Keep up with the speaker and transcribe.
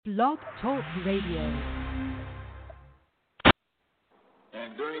Blog Talk Radio.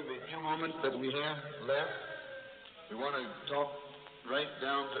 And during the few moments that we have left, we want to talk right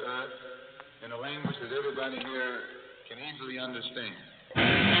down to earth in a language that everybody here can easily understand.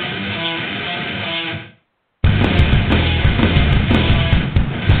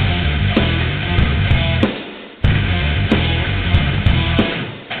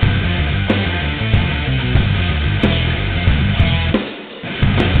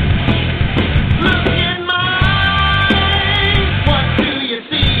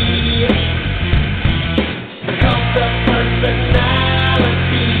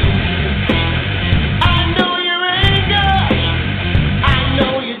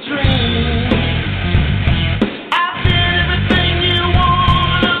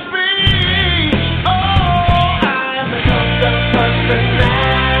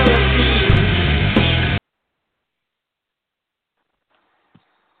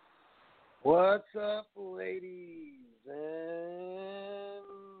 What's up, ladies and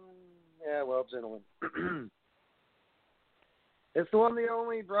gentlemen. It's the one, the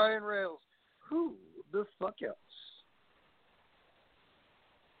only Brian Rails. Who the fuck else?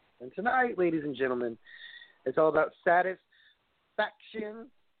 And tonight, ladies and gentlemen, it's all about satisfaction.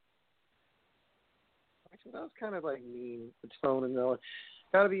 Actually, that was kind of like mean. It's phone and all.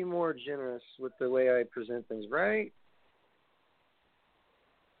 Got to be more generous with the way I present things, right?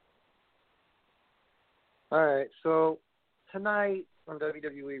 All right, so tonight on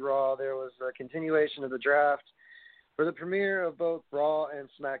WWE Raw, there was a continuation of the draft for the premiere of both Raw and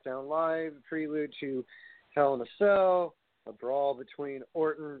SmackDown Live, prelude to Hell in a Cell, a brawl between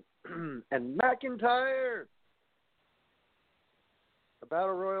Orton and McIntyre, a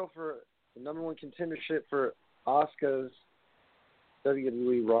battle royal for the number one contendership for Asuka's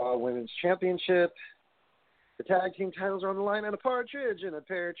WWE Raw Women's Championship. The tag team titles are on the line, and a partridge in a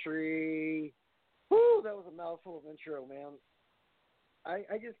pear tree. Woo, that was a mouthful of intro, man.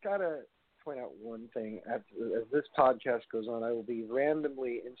 I just got to point out one thing. As this podcast goes on, I will be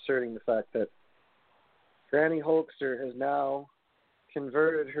randomly inserting the fact that Granny Hulkster has now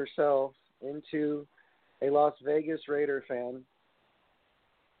converted herself into a Las Vegas Raider fan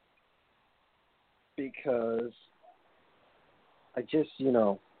because I just,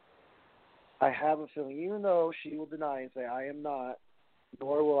 I have a feeling, even though she will deny and say, I am not,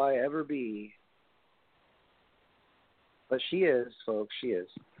 nor will I ever be, but she is, folks. She is.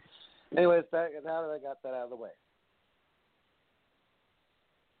 Anyways, now that I got that out of the way,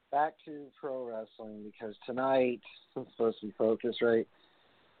 back to pro wrestling, because tonight I'm supposed to be focused, right?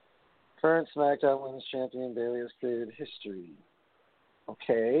 Current SmackDown Women's Champion Bayley has created history.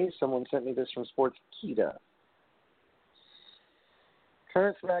 Okay, someone sent me this from Sportskeeda.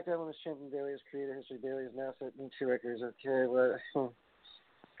 Current SmackDown Women's Champion Bayley has created history. Bayley has now set new two records. Okay, but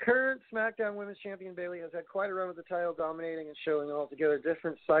current SmackDown Women's Champion Bayley has had quite a run with the title, dominating and showing an altogether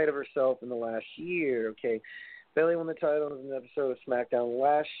different side of herself in the last year. Okay, Bayley won the title in an episode of SmackDown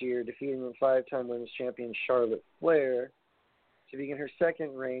last year, defeating the five-time Women's Champion Charlotte Flair to begin her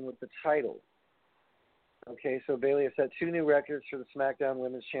second reign with the title. Okay, so Bayley has set two new records for the SmackDown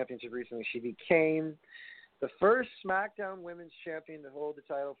Women's Championship recently. She became the first SmackDown Women's Champion to hold the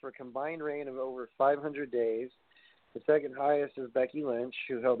title for a combined reign of over 500 days. The second highest is Becky Lynch,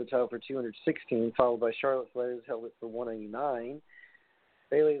 who held the title for 216, followed by Charlotte Flair, who held it for 189.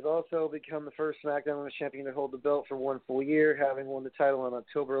 Bayley has also become the first SmackDown Women's Champion to hold the belt for one full year, having won the title on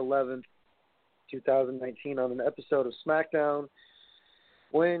October 11th, 2019, on an episode of SmackDown.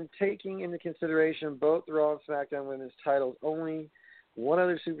 When taking into consideration both the Raw and SmackDown Women's titles, only one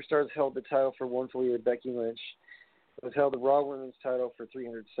other superstar has held the title for one full year, Becky Lynch, who has held the Raw Women's title for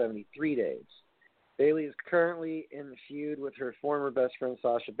 373 days. Bayley is currently in the feud with her former best friend,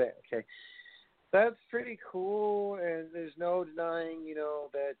 Sasha Banks. Okay, that's pretty cool, and there's no denying,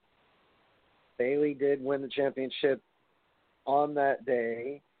 that Bayley did win the championship on that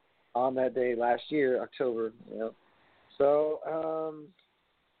day last year, October. So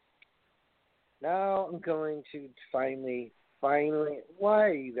now I'm going to finally, why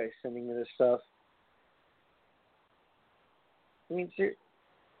are you guys sending me this stuff? I mean,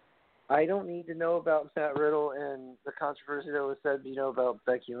 I don't need to know about Matt Riddle and the controversy that was said, about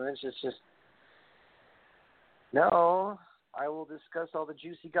Becky Lynch. It's just, no, I will discuss all the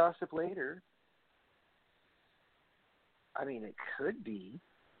juicy gossip later. I mean, it could be.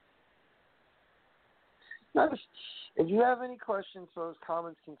 If you have any questions, those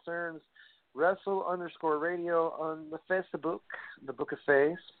comments, concerns, Wrestle_radio on the Facebook, the Book of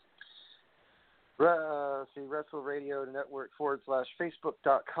Face. See Wrestle Radio Network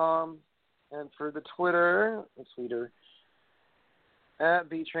 /Facebook.com. And for the Twitter, at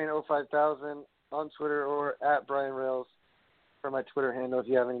btrain05000 on Twitter, or at Brian Rails for my Twitter handle if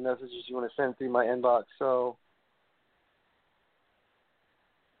you have any messages you want to send through my inbox. So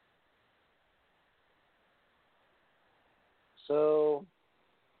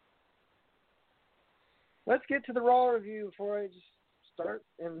let's get to the Raw review before I just start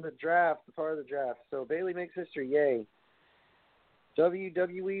in the draft, the part of the draft. So Bayley makes history, yay.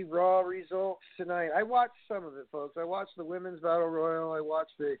 WWE Raw results tonight. I watched some of it, folks. I watched the Women's Battle Royal. I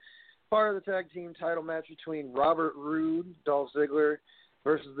watched the part of the tag team title match between Robert Roode, Dolph Ziggler,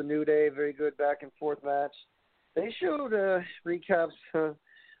 versus the New Day. Very good back and forth match. They showed recaps. I'm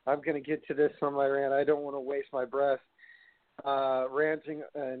going to get to this on my rant. I don't want to waste my breath ranting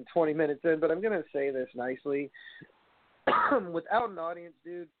in 20 minutes in, but I'm going to say this nicely. Without an audience,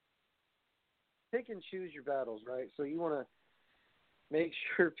 dude, pick and choose your battles, right? So you want to make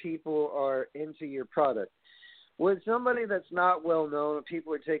sure people are into your product. With somebody that's not well known and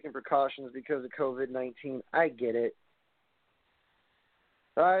people are taking precautions because of COVID-19, I get it.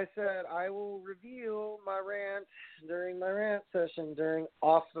 I said I will reveal my rant during my rant session during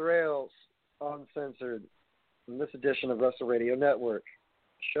Off the Rails Uncensored in this edition of Wrestle Radio Network.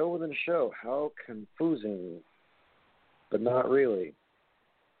 Show within a show. How confusing, but not really.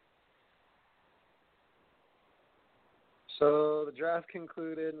 So the draft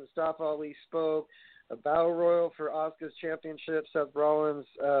concluded. Mustafa Ali spoke. A battle royal for Asuka's championship. Seth Rollins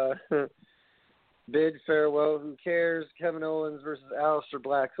bid farewell. Who cares? Kevin Owens versus Aleister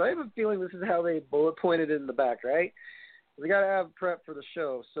Black. So I have a feeling this is how they bullet pointed it in the back, right? We got to have prep for the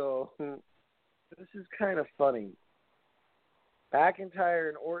show. So this is kind of funny. McIntyre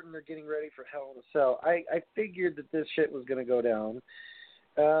and Orton are getting ready for Hell in a Cell. I figured that this shit was going to go down.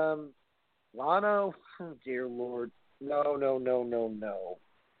 Lana, oh, dear Lord. No.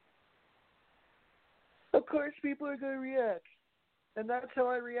 Of course people are going to react. And that's how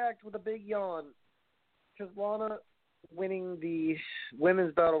I react, with a big yawn. Because Lana winning the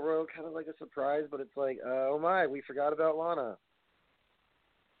Women's Battle Royal, kind of like a surprise, but it's like, oh my, we forgot about Lana.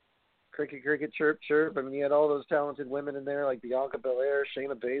 Cricket, chirp, chirp. I mean, you had all those talented women in there, like Bianca Belair,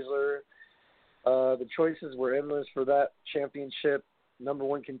 Shayna Baszler. The choices were endless for that championship. Number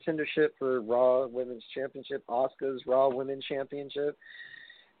one contendership for Raw Women's Championship, Asuka's Raw Women's Championship.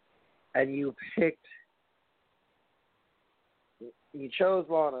 And you chose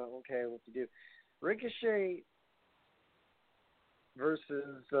Lana. Okay, what to do? Ricochet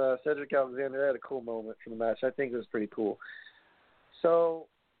versus Cedric Alexander had a cool moment for the match. I think it was pretty cool. So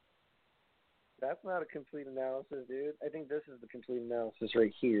that's not a complete analysis, dude. I think this is the complete analysis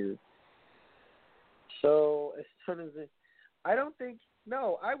right here. So as soon as I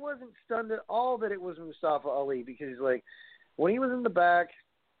wasn't stunned at all that it was Mustafa Ali, because he's like, when he was in the back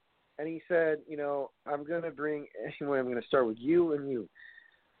and he said, I'm going to start with you and you.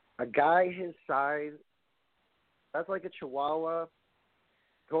 A guy his size, that's like a chihuahua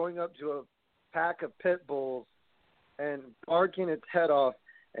going up to a pack of pit bulls and barking its head off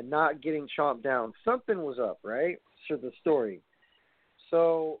and not getting chomped down. Something was up, right? To the story.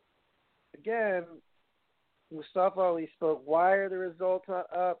 So, again, Mustafa Ali spoke. Why are the results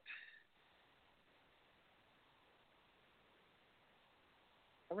not up?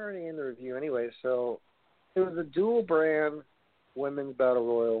 I'm already in the review anyway, so it was a dual brand Women's Battle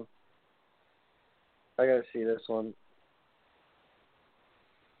Royal. I gotta see this one.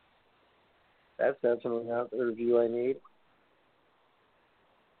 That's definitely not the review I need.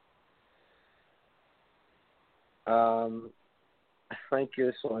 I like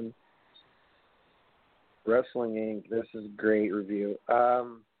this one. Wrestling Inc. This is a great review.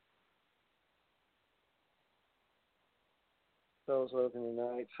 So it's open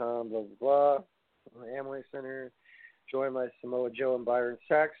tonight. Blah blah blah. Amway Center. Joined by Samoa Joe and Byron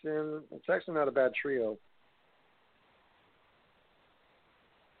Saxton. It's actually not a bad trio.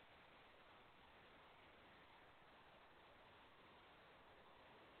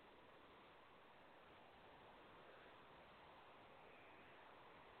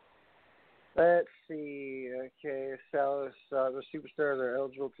 Let's see. Okay, Salas, the superstars are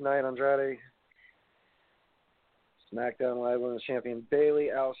eligible tonight. Andrade, SmackDown Live Women's Champion Bayley,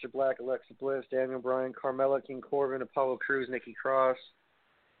 Aleister Black, Alexa Bliss, Daniel Bryan, Carmella, King Corbin, Apollo Crews, Nikki Cross,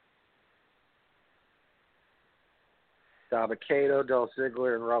 Dabba-Kato, Dolph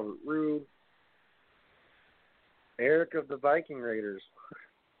Ziggler, and Robert Roode. Eric of the Viking Raiders.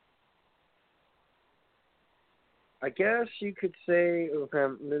 I guess you could say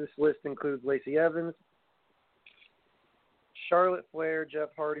this list includes Lacey Evans, Charlotte Flair, Jeff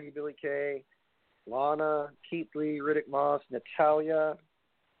Hardy, Billie Kay, Lana, Keith Lee, Riddick Moss, Natalya,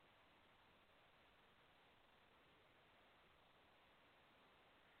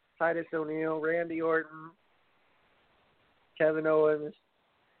 Titus O'Neil, Randy Orton, Kevin Owens,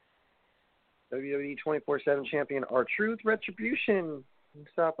 WWE 24/7 champion R-Truth, Retribution,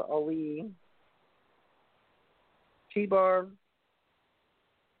 Mustafa Ali, T-Bar,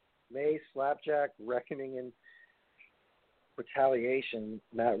 Mace, Slapjack, Reckoning, and Retaliation,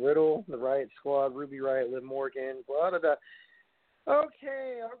 Matt Riddle, the Riot Squad, Ruby Riott, Liv Morgan, blah, blah, blah.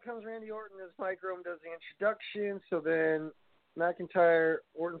 Okay, out comes Randy Orton as Mike Rome does the introduction. So then McIntyre,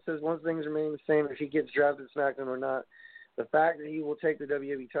 Orton says one thing's remaining the same if he gets drafted to SmackDown or not. The fact that he will take the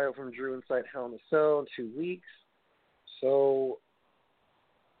WWE title from Drew inside Hell in a Cell in 2 weeks. So,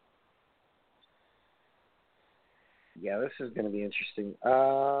 yeah, this is going to be interesting.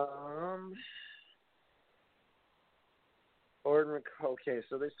 Orton, okay,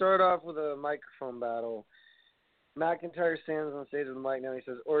 so they start off with a microphone battle. McIntyre stands on stage with the mic now. He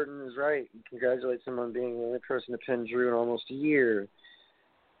says, Orton is right. He congratulates him on being the only person to pin Drew in almost a year.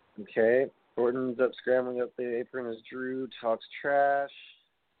 Okay. Orton's up scrambling up the apron as Drew talks trash.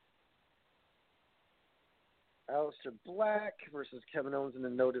 Aleister Black versus Kevin Owens in the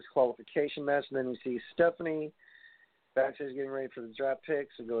no disqualification match. And then you see Stephanie backstage getting ready for the draft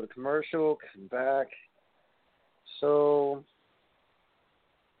picks. So go to commercial, come back. So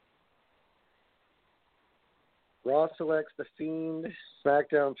Raw selects The Fiend.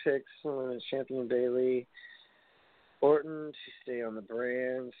 SmackDown picks Champion Bayley. Orton to stay on the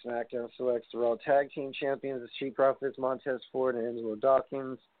brand. SmackDown selects the Raw Tag Team Champions, the Street Profits, Montez Ford and Angelo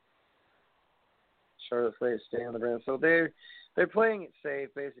Dawkins. Charlotte Flair stay on the brand. So they're playing it safe,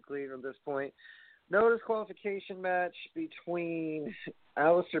 basically, at this point. No disqualification match between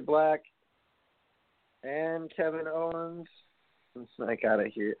Aleister Black and Kevin Owens. I got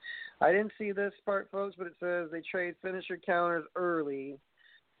it here. I didn't see this part, folks, but it says they trade finisher counters early.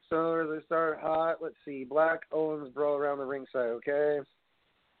 So they start hot. Let's see. Black, Owens brawl around the ringside, okay?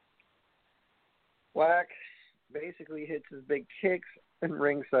 Black basically hits his big kicks in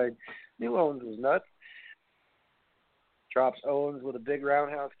ringside. Knew Owens was nuts. Drops Owens with a big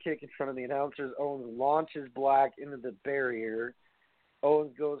roundhouse kick in front of the announcers. Owens launches Black into the barrier.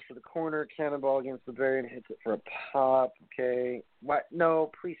 Owens goes for the corner, cannonball against the barrier, and hits it for a pop. Okay. What? No,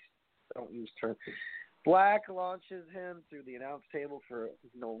 please don't use term. Black launches him through the announce table for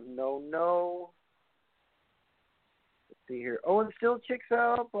no. Let's see here. Owens still kicks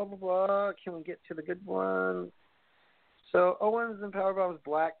out, blah, blah, blah. Can we get to the good one? So Owens and powerbombs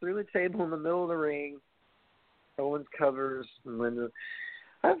Black through the table in the middle of the ring. Owens covers and wins.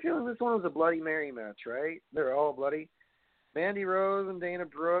 I have a feeling this one was a Bloody Mary match, right? They're all bloody. Mandy Rose and Dana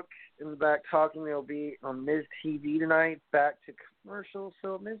Brooke in the back talking. They'll be on Miz TV tonight. Back to commercial.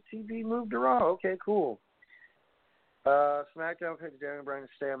 So Miz TV moved to Raw. Okay, cool. SmackDown picks Daniel Bryan to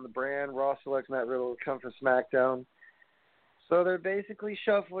stay on the brand. Raw selects Matt Riddle to come for SmackDown. So they're basically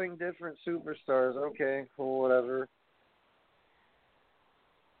shuffling different superstars. Okay, cool, whatever.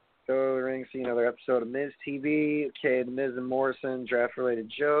 Go to the ring, see another episode of Miz TV. Okay, the Miz and Morrison, draft-related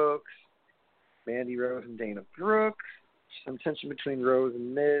jokes. Mandy Rose and Dana Brooke. Some tension between Rose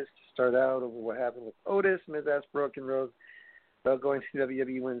and Miz to start out over what happened with Otis. Miz asks Brooke and Rose about going to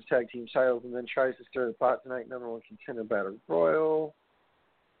WWE Women's Tag Team titles and then tries to stir the pot tonight. Number one contender Battle Royal.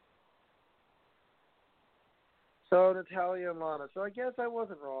 So Natalya and Lana. So I guess I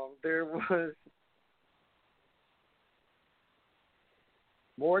wasn't wrong. There was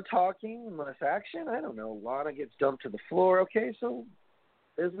more talking and less action. I don't know. Lana gets dumped to the floor. Okay, so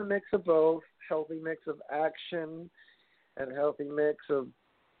there's a mix of both. Healthy mix of action and a healthy mix of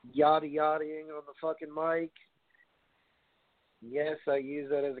yada-yadaing on the fucking mic. Yes, I use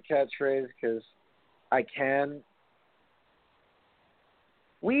that as a catchphrase because I can.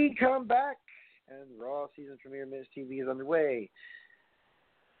 We come back, and Raw season premiere Miz TV is underway.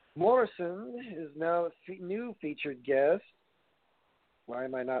 Morrison is now a new featured guest. Why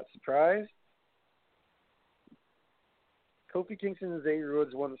am I not surprised? Kofi Kingston and Xavier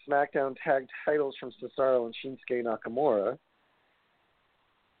Woods won the SmackDown tag titles from Cesaro and Shinsuke Nakamura.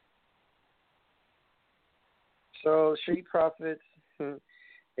 So, Street Profits,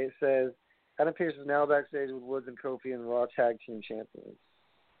 it says, Adam Pearce is now backstage with Woods and Kofi and Raw Tag Team Champions.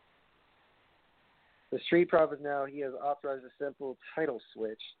 The Street Profits now, he has authorized a simple title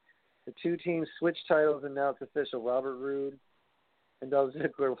switch. The two teams switch titles and now it's official. Robert Roode and Dolph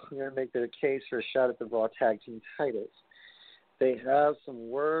Ziggler are going to make their case for a shot at the Raw Tag Team titles. They have some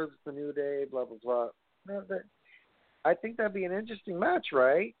words, the New Day, blah, blah, blah. No, I think that'd be an interesting match,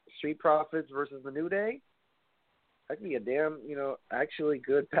 right? Street Profits versus the New Day. That could be a damn, actually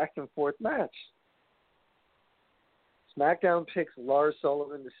good back and forth match. SmackDown picks Lars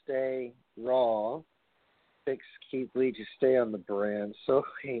Sullivan to stay Raw. picks Keith Lee to stay on the brand. So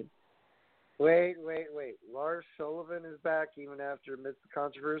wait. Lars Sullivan is back even after amidst the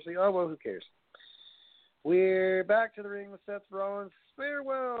controversy. Oh, well, who cares? We're back to the ring with Seth Rollins.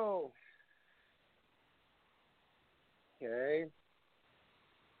 Farewell. Okay.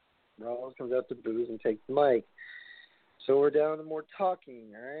 Rollins comes out to booze and takes the mic. So we're down to more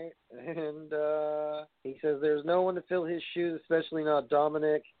talking, all right? And he says there's no one to fill his shoes, especially not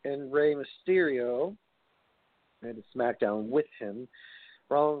Dominic and Rey Mysterio. And to SmackDown with him.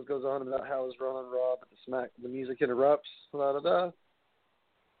 Rollins goes on about how he's running Raw, but the music interrupts.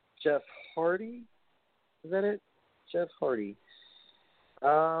 Jeff Hardy? Is that it? Jeff Hardy.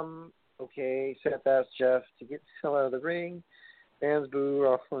 Okay, Seth asked Jeff to get the hell out of the ring. Fans boo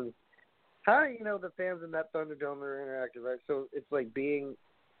Rollins. How do you know the fans in that Thunderdome are interactive, right? So it's like being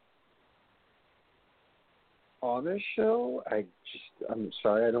on a show? I'm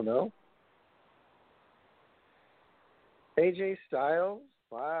sorry, I don't know. AJ Styles?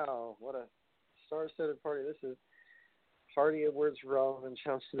 Wow, what a star-studded party this is. Hardy Edwards Rollins and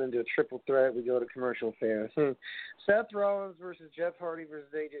jumps it into a triple threat. We go to commercial fans. Seth Rollins versus Jeff Hardy versus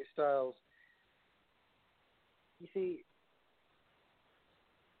AJ Styles. You see,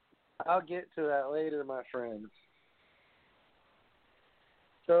 I'll get to that later, my friends.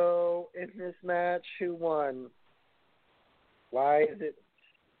 So, in this match, who won? Why is it?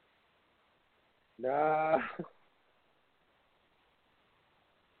 Nah.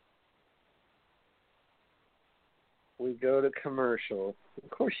 We go to commercial. Of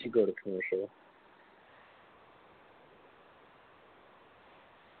course you go to commercial.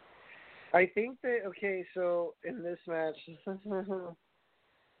 I think that, okay, so in this match,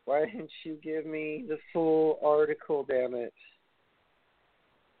 why didn't you give me the full article, damn it?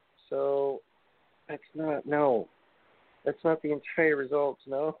 So, that's not the entire results,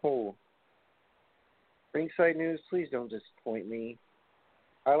 no. Ringside News, please don't disappoint me.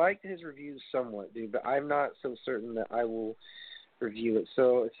 I liked his reviews somewhat, dude, but I'm not so certain that I will review it.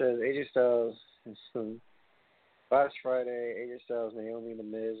 So it says AJ Styles last Friday, AJ Styles, Naomi, The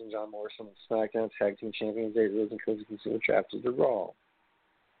Miz, and John Morrison with SmackDown Tag Team Champions. They rose and Kofi Kingston were drafted to Raw.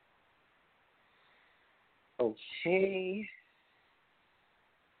 Okay.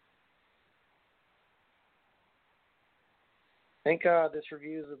 Thank God this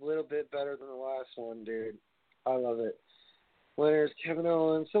review is a little bit better than the last one, dude. I love it. Winners, Kevin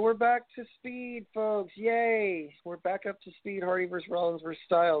Owens. So we're back to speed, folks. Yay. We're back up to speed. Hardy versus Rollins versus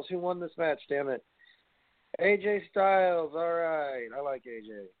Styles. Who won this match? Damn it. AJ Styles. All right. I like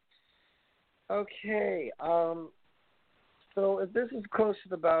AJ. Okay. So if this is close to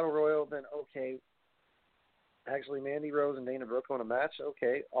the Battle Royal, then okay. Actually, Mandy Rose and Dana Brooke won a match.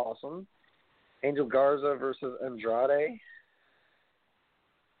 Okay. Awesome. Angel Garza versus Andrade.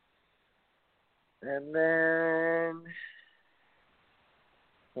 And then...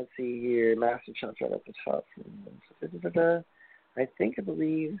 let's see here. Master Chop's right at the top. I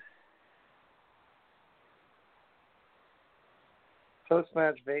believe.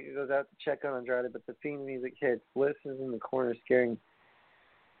 Post-match, Vega goes out to check on Andrade, but the theme music hits. Bliss is in the corner scaring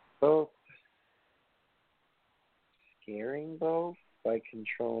both by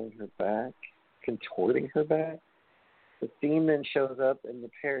contorting her back. The theme then shows up, and the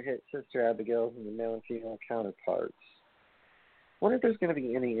pair hit Sister Abigail's and the male and female counterparts. I wonder if there's going to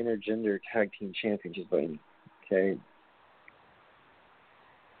be any intergender tag team championships by any. Okay.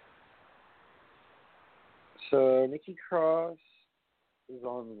 So Nikki Cross is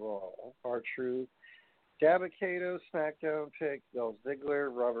on Raw. R-Truth. Dabba-Kato, SmackDown pick. Dolph Ziggler,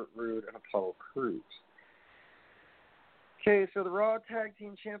 Robert Roode, and Apollo Crews. Okay, so the Raw Tag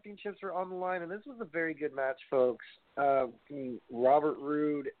Team Championships are on the line, and this was a very good match, folks. Robert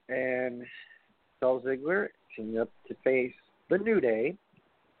Roode and Dolph Ziggler teaming up to face the New Day.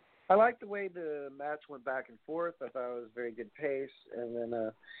 I like the way the match went back and forth. I thought it was a very good pace. And then,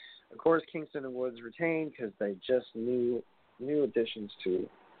 of course, Kingston and Woods retained because they just new additions to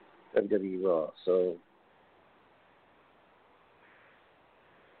WWE Raw. So,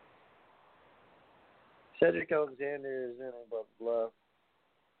 Cedric Alexander is in and blah, blah, blah.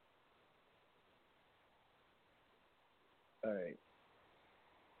 All right.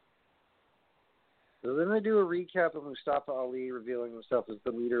 So then they do a recap of Mustafa Ali revealing himself as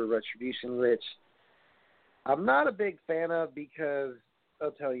the leader of Retribution, which I'm not a big fan of because I'll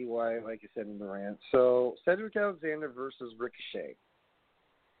tell you why, like I said in the rant. So Cedric Alexander versus Ricochet.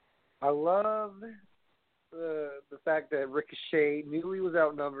 I love the fact that Ricochet knew he was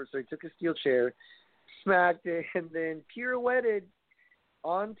outnumbered, so he took a steel chair, smacked it, and then pirouetted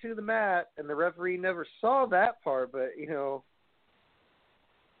onto the mat, and the referee never saw that part, but, you know,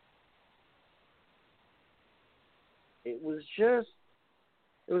 it was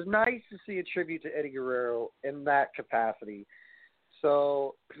nice to see a tribute to Eddie Guerrero in that capacity.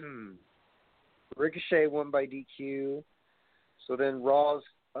 So Ricochet won by DQ. So then Raw's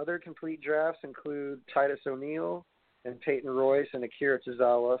other complete drafts include Titus O'Neil and Peyton Royce and Akira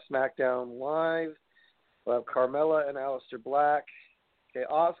Tozawa. SmackDown Live, we'll have Carmella and Aleister Black. Okay,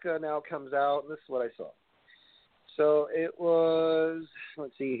 Asuka now comes out, and this is what I saw. So it was,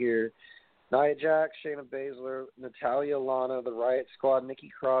 let's see here, Nia Jax, Shayna Baszler, Natalya, Lana, the Riot Squad, Nikki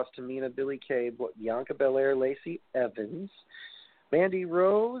Cross, Tamina, Billie Kay, Bianca Belair, Lacey Evans, Mandy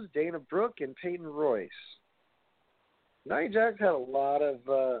Rose, Dana Brooke, and Peyton Royce. Nia Jax had a lot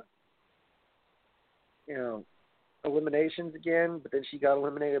of, eliminations again, but then she got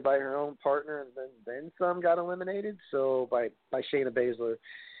eliminated by her own partner, and then some got eliminated, so by Shayna Baszler.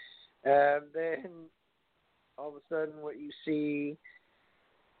 And then all of a sudden what you see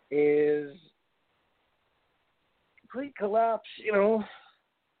is complete collapse,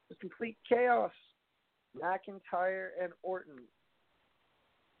 just complete chaos. McIntyre and Orton.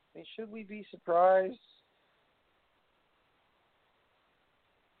 I mean, should we be surprised?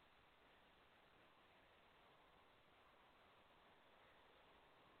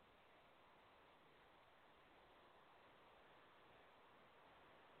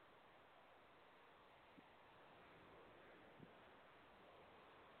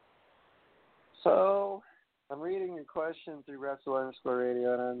 So, I'm reading your question through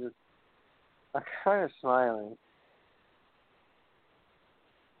Wrestle_Radio, and I'm kind of smiling.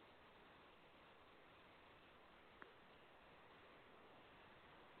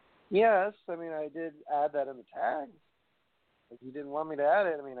 Yes, I mean, I did add that in the tag. If you didn't want me to add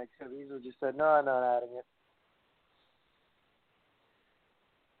it, I mean, I could have easily just said, no, I'm not adding it.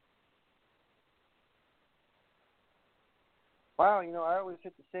 Wow, I always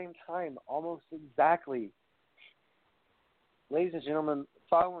hit the same time, almost exactly. Ladies and gentlemen,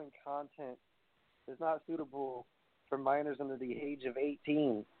 following content is not suitable for minors under the age of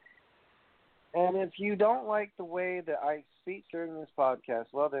 18. And if you don't like the way that I speak during this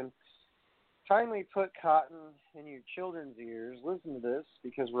podcast, well then, kindly put cotton in your children's ears. Listen to this,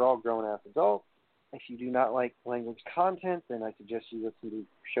 because we're all grown-ass adults. If you do not like language content, then I suggest you listen to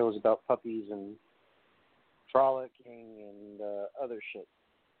shows about puppies and frolicking and other shit.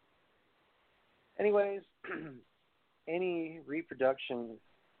 Anyways, any reproduction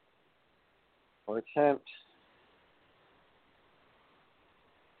or attempt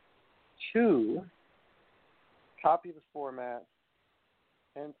to copy the format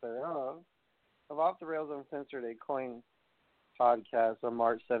and thereof of Off the Rails Uncensored, a coin podcast on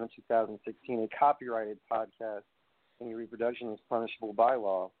March 7, 2016, a copyrighted podcast. Any reproduction is punishable by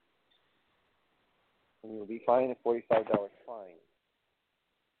law, and you will be fined a $45 fine.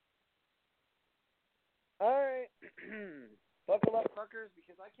 All right. Buckle up, fuckers,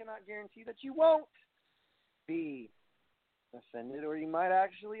 because I cannot guarantee that you won't be offended, or you might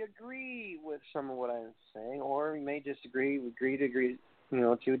actually agree with some of what I'm saying, or you may disagree, to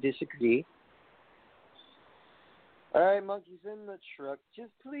disagree. All right, monkeys in the truck,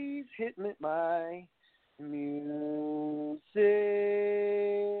 just please hit me my music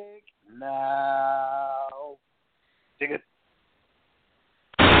now. Dig it.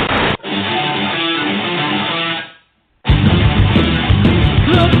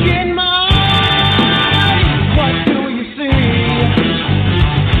 Look in my eyes, what do you see?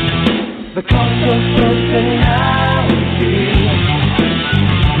 The cost of personality.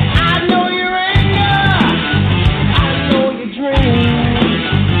 I know your anger, I know your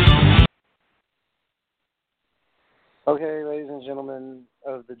dreams. Okay, ladies and gentlemen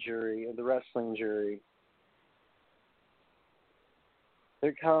of the jury, of the wrestling jury,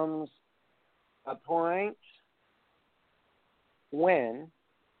 there comes a point when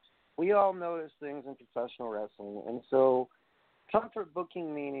we all notice things in professional wrestling. And so, comfort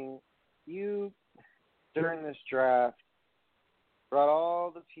booking meaning you, during this draft, brought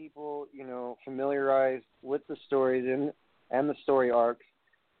all the people, familiarized with the stories and the story arcs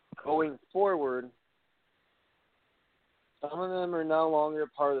going forward. Some of them are no longer a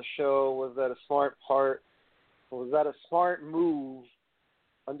part of the show. Was that a smart move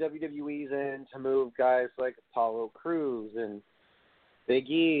on WWE's end to move guys like Apollo Crews and Big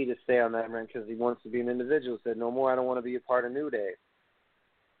E to stay on that run because he wants to be an individual? Said, no more, I don't want to be a part of New Day.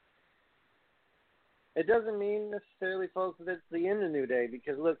 It doesn't mean necessarily, folks, that it's the end of New Day,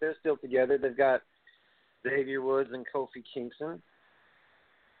 because, look, they're still together. They've got Xavier Woods and Kofi Kingston.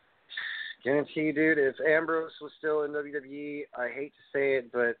 Guarantee you, dude, if Ambrose was still in WWE, I hate to say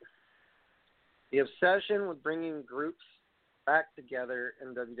it, but the obsession with bringing groups back together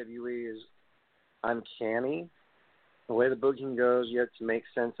in WWE is uncanny. the way the booking goes, you have to make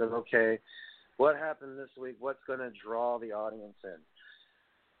sense of, okay, what happened this week? What's going to draw the audience in?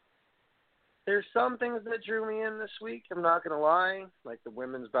 There's some things that drew me in this week, I'm not going to lie, like the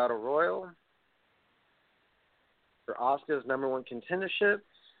Women's Battle Royal for Asuka's number one contendership.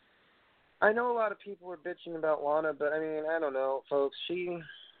 I know a lot of people are bitching about Lana, but, I mean, I don't know, folks.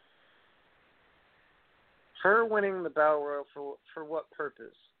 Her winning the Battle Royal for what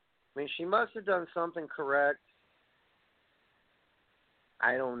purpose? I mean, she must have done something correct.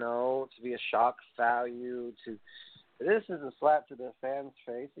 I don't know, to be a shock value, this is a slap to the fans'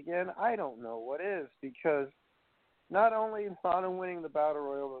 face again. I don't know what is, because not only Lana winning the Battle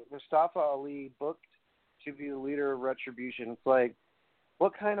Royal, but Mustafa Ali booked to be the leader of Retribution. It's like,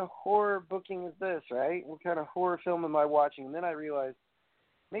 what kind of horror booking is this, right? What kind of horror film am I watching? And then I realized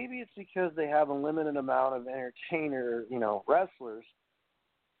maybe it's because they have a limited amount of entertainer, wrestlers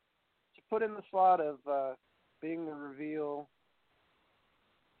to put in the slot of being the reveal.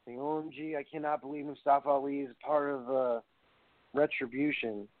 The OMG, I cannot believe Mustafa Ali is part of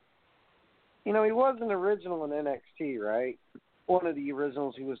Retribution. He was an original in NXT, right? One of the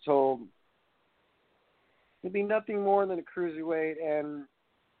originals who was told he'd be nothing more than a cruiserweight, and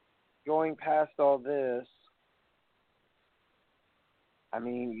going past all this, I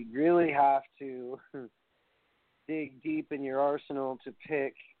mean, you really have to dig deep in your arsenal to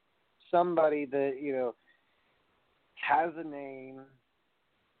pick somebody that, has a name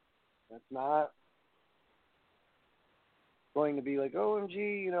that's not going to be like,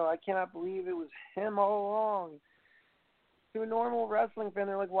 OMG, I cannot believe it was him all along. To a normal wrestling fan,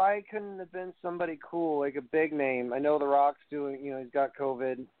 they're like, why couldn't it have been somebody cool, like a big name? I know The Rock's doing, he's got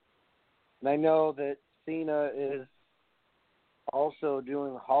COVID. And I know that Cena is also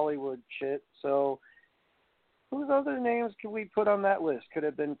doing Hollywood shit. So whose other names could we put on that list? Could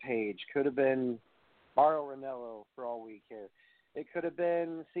have been Paige. Could have been Mauro Ranallo, for all we care. It could have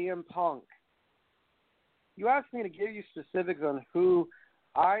been CM Punk. You asked me to give you specifics on who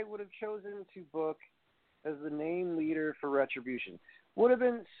I would have chosen to book as the name leader for Retribution. Would have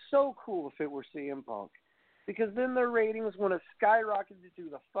been so cool if it were CM Punk, because then their ratings would have skyrocketed through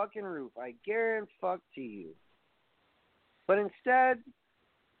the fucking roof. I guarantee you. But instead,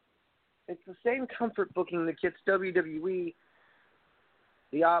 it's the same comfort booking that gets WWE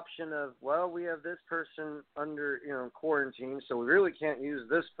the option of, well, we have this person under, quarantine, so we really can't use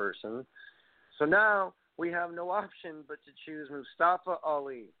this person. So now we have no option but to choose Mustafa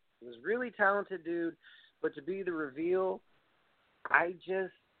Ali. He was a really talented dude, but to be the reveal,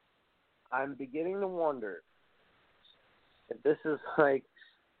 I'm beginning to wonder if this is like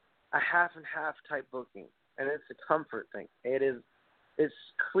a half and half type booking, and it's a comfort thing. It's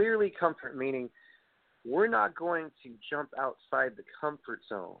clearly comfort, meaning we're not going to jump outside the comfort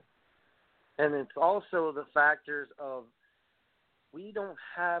zone. And it's also the factors of we don't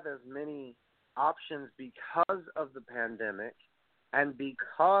have as many options because of the pandemic, and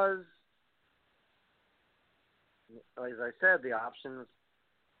because, as I said, the options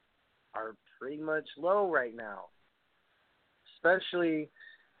are pretty much low right now, especially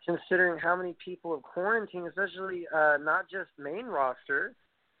considering how many people have quarantined, especially not just main roster.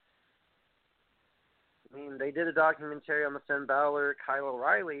 I mean, they did a documentary on the Finn Balor, Kyle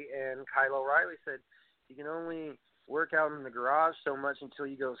O'Reilly, and Kyle O'Reilly said you can only work out in the garage so much until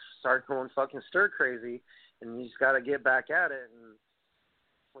you start going fucking stir crazy, and you just got to get back at it. And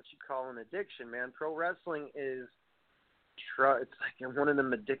what you call an addiction, man. Pro wrestling is it's like one of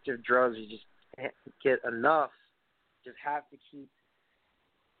them addictive drugs. You just can't get enough. You just have to keep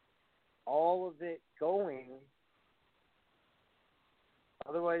all of it going.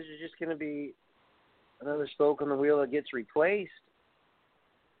 Otherwise, you're just going to be another spoke on the wheel that gets replaced.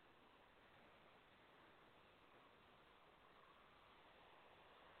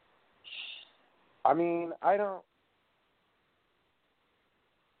 I mean,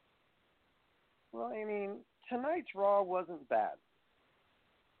 tonight's Raw wasn't bad.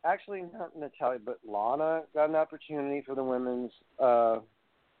 Actually, not Natalya, but Lana got an opportunity for the women's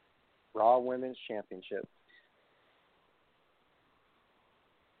Raw Women's Championship.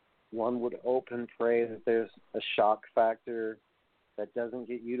 One would hope and pray that there's a shock factor that doesn't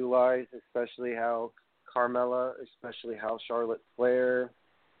get utilized, especially how Carmella, especially how Charlotte Flair.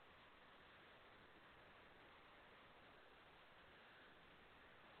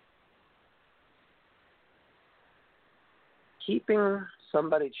 Keeping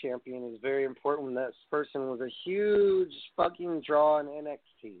somebody champion is very important when that person was a huge fucking draw in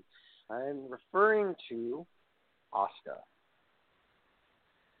NXT. I'm referring to Asuka.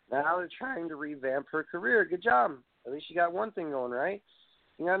 Now they're trying to revamp her career. Good job. At least you got one thing going, right?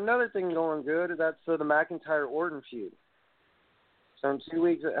 You got another thing going good. That's the McIntyre-Orton feud. So in 2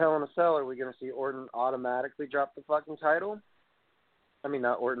 weeks at Hell in a Cell, are we going to see Orton automatically drop the fucking title? I mean,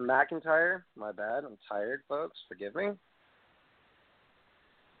 not Orton, McIntyre. My bad. I'm tired, folks. Forgive me.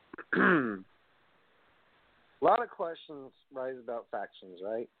 A lot of questions rise about factions,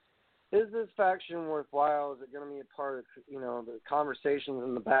 right? Is this faction worthwhile? Is it going to be a part of, the conversations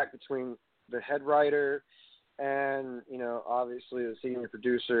in the back between the head writer and, obviously the senior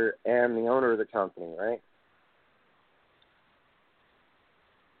producer and the owner of the company, right?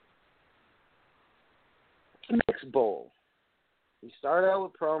 It's a mixed bowl. You start out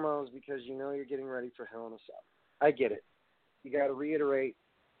with promos because you're getting ready for Hell in a Cell. I get it. You got to reiterate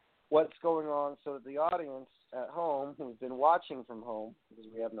what's going on so that the audience at home, who's been watching from home, because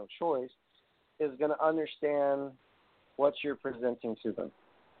we have no choice, is going to understand what you're presenting to them.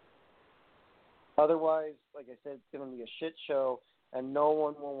 Otherwise, like I said, it's going to be a shit show, and no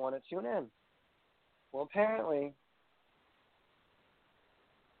one will want to tune in. Well, apparently,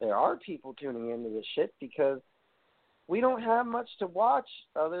 there are people tuning into this shit because we don't have much to watch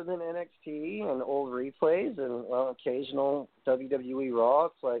other than NXT and old replays and, occasional WWE Raw.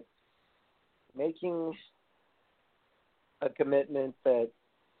 It's like making a commitment that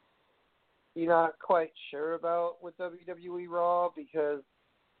you're not quite sure about with WWE Raw, because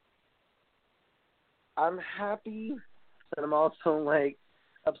I'm happy, and I'm also,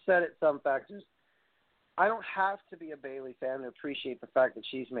 upset at some factors. I don't have to be a Bayley fan to appreciate the fact that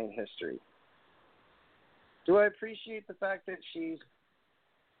she's made history. Do I appreciate the fact that she's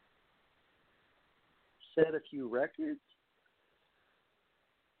set a few records?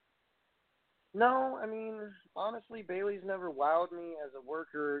 No, I mean, honestly, Bayley's never wowed me as a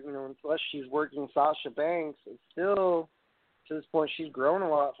worker, unless she's working Sasha Banks. It's still, to this point, she's grown a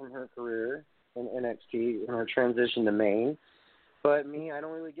lot from her career in NXT in her transition to main. But me, I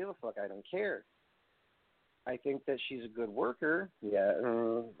don't really give a fuck. I don't care. I think that she's a good worker. Yeah,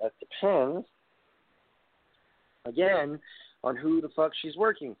 that depends, again, on who the fuck she's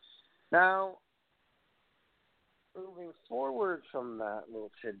working. Now, moving forward from that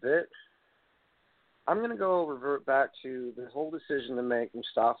little tidbit, I'm going to revert back to the whole decision to make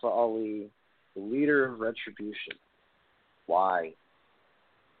Mustafa Ali the leader of Retribution. Why?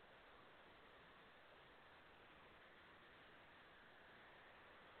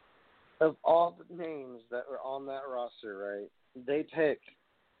 Of all the names that were on that roster, right, they pick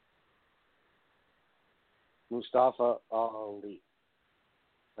Mustafa Ali.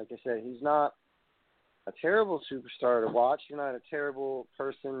 Like I said, he's not a terrible superstar to watch. He's not a terrible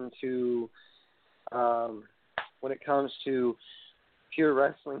person to, when it comes to pure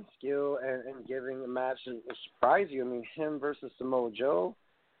wrestling skill and giving a match that will surprise you. I mean, him versus Samoa Joe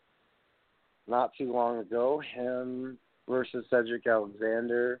not too long ago, him versus Cedric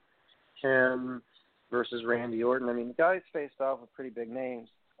Alexander, him versus Randy Orton. I mean, the guys faced off with pretty big names.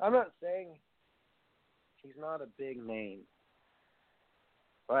 I'm not saying he's not a big name.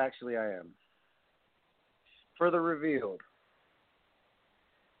 Well, actually, I am. Further revealed.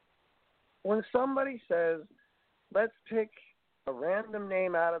 When somebody says, let's pick a random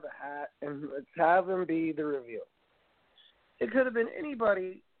name out of the hat and let's have him be the reveal, it could have been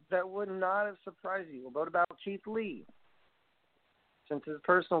anybody that would not have surprised you. What about Keith Lee? Since his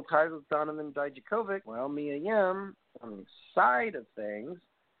personal ties with Donovan Dijakovic, Mia Yim, on the side of things,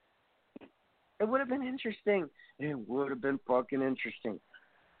 it would have been interesting. It would have been fucking interesting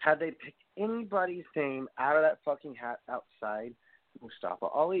had they picked anybody's name out of that fucking hat outside Mustafa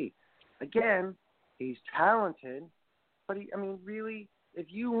Ali. Again, he's talented, but really, if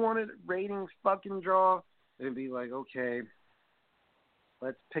you wanted ratings fucking draw, it'd be like, okay,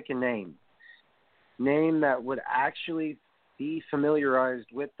 let's pick a name. Name that would actually be familiarized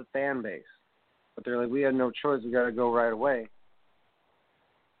with the fan base. But they're like, we had no choice, we got to go right away.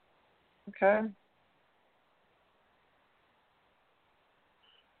 Okay.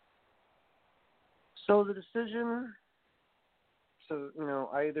 So the decision,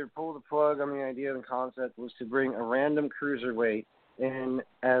 I either pulled the plug on the idea and concept was to bring a random cruiserweight in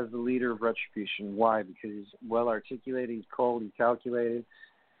as the leader of Retribution. Why? Because he's well articulated, he's cold, he's calculated.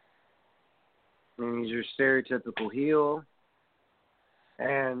 He's your stereotypical heel.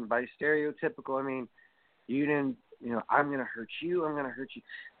 And by stereotypical, you didn't, I'm going to hurt you, I'm going to hurt you.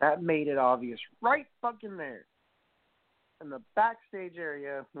 That made it obvious right fucking there. In the backstage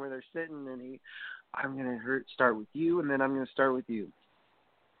area where they're sitting and I'm going to start with you, and then I'm going to start with you.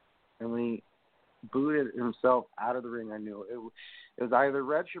 And when he booted himself out of the ring, I knew it was either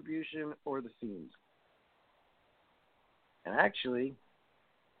Retribution or The Fiend. And actually,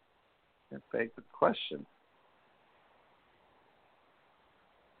 that begs the question.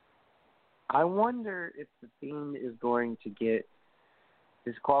 I wonder if the Fiend is going to get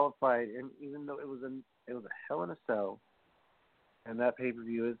disqualified, and even though it was a Hell in a Cell, and that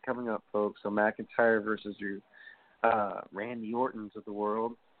pay-per-view is coming up, folks. So McIntyre versus your Randy Ortons of the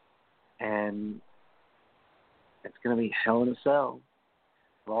world, and it's going to be Hell in a Cell.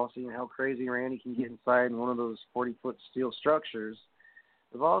 We've all seen how crazy Randy can get inside one of those 40-foot steel structures.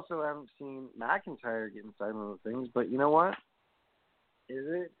 We've also haven't seen McIntyre get inside one of those things, but you know what?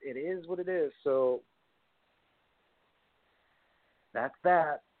 It is what it is. So that's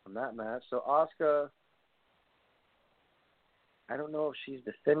that from that match. So Asuka, I don't know if she's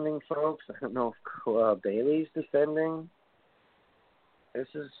defending, folks. I don't know if Bayley's defending.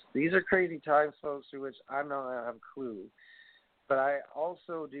 These are crazy times, folks, through which I don't have a clue. But I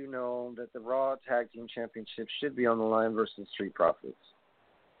also do know that the Raw Tag Team Championship should be on the line versus Street Profits.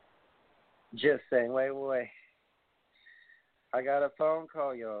 Just saying. Wait. I got a phone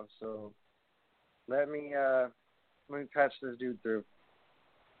call, y'all, so let me patch this dude through.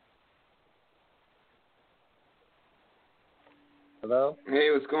 Hello?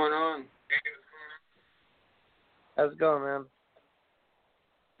 Hey, what's going on? How's it going, man?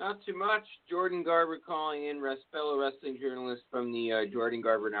 Not too much. Jordan Garber calling in, fellow wrestling journalist from the Jordan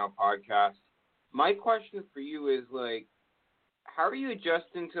Garber Now podcast. My question for you is, like, how are you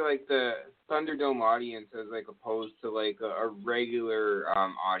adjusting to, like, the Thunderdome audience as, like, opposed to, like, a regular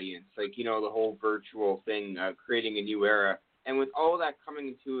audience? Like, you know, the whole virtual thing, creating a new era. And with all that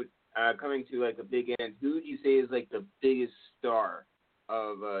coming to, like, a big end, who would you say is, like, the biggest star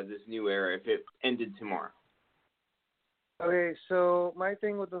of this new era if it ended tomorrow? Okay, so my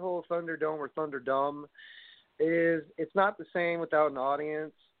thing with the whole Thunderdome or Thunderdome is it's not the same without an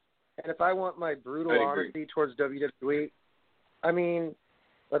audience. And if I want my brutal honesty towards WWE, I mean,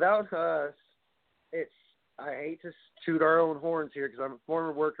 without us, I hate to toot our own horns here because I'm a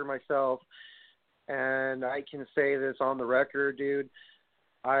former worker myself, and I can say this on the record, dude.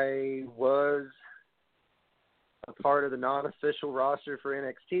 I was a part of the non-official roster for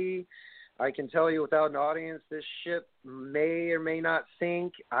NXT. I can tell you without an audience, this ship may or may not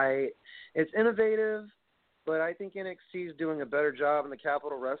sink. It's innovative, but I think NXT is doing a better job in the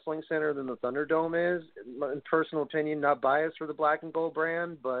Capitol Wrestling Center than the Thunderdome is. In personal opinion, not biased for the Black and Gold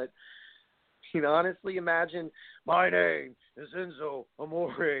brand, but you know, honestly, imagine my name is Enzo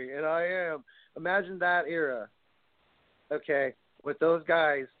Amore, and I am. Imagine that era. Okay, with those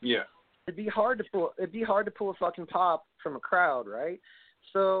guys. Yeah. It'd be hard to pull a fucking pop from a crowd, right?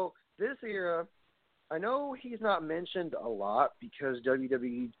 So this era, I know he's not mentioned a lot because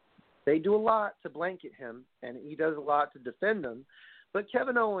WWE, they do a lot to blanket him, and he does a lot to defend them. But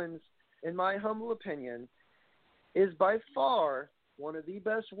Kevin Owens, in my humble opinion, is by far one of the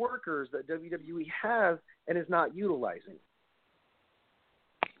best workers that WWE has and is not utilizing.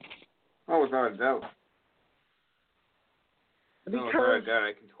 Oh, without a doubt. Because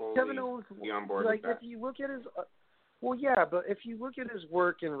I can totally Kevin Owens, be on board like, with that. if you look at his, well, yeah, but if you look at his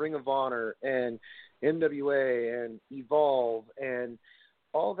work in Ring of Honor and NWA and Evolve and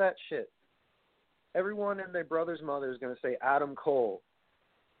all that shit, everyone and their brother's mother is going to say Adam Cole.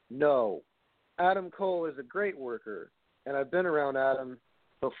 No, Adam Cole is a great worker, and I've been around Adam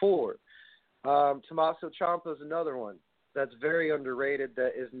before. Tommaso Ciampa is another one that's very underrated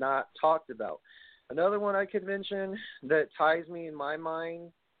that is not talked about. Another one I could mention that ties me in my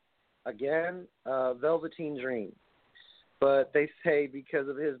mind, again, Velveteen Dream. But they say because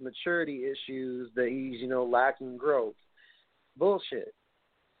of his maturity issues that he's, lacking growth. Bullshit.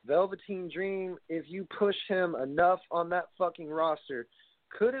 Velveteen Dream, if you push him enough on that fucking roster,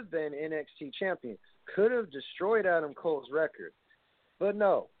 could have been NXT champion. Could have destroyed Adam Cole's record. But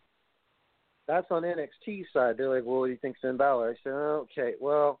no. That's on NXT side. They're like, well, what do you think Finn Balor? I said, okay,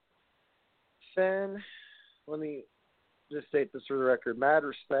 well, Finn, let me just state this for the record. Mad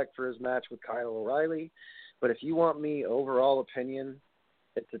respect for his match with Kyle O'Reilly. But if you want me overall opinion,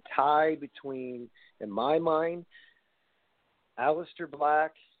 it's a tie between, in my mind, Aleister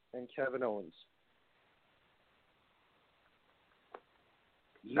Black and Kevin Owens.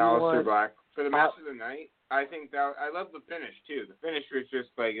 Aleister Black. For the match of the night, I think that I love the finish, too. The finish was just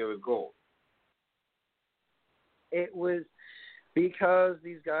like it was gold. It was because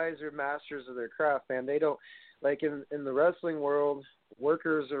these guys are masters of their craft, man. They don't, like in the wrestling world,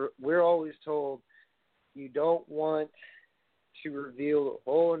 we're always told you don't want to reveal the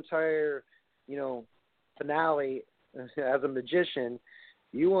whole entire, finale as a magician.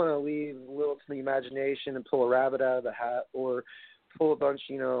 You want to leave a little to the imagination and pull a rabbit out of the hat or pull a bunch,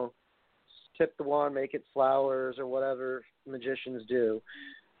 tip the wand, make it flowers or whatever magicians do.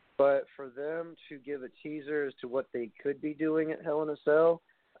 But for them to give a teaser as to what they could be doing at Hell in a Cell,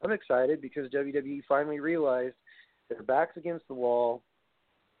 I'm excited because WWE finally realized their back's against the wall.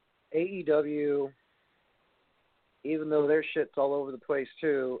 AEW, even though their shit's all over the place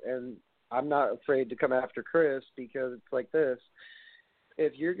too, and I'm not afraid to come after Chris because it's like this.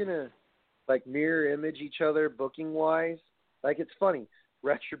 If you're going to, like, mirror image each other booking-wise, like, it's funny.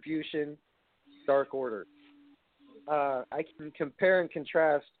 Retribution, Dark Order. I can compare and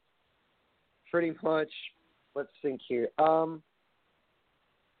contrast pretty much, let's think here. The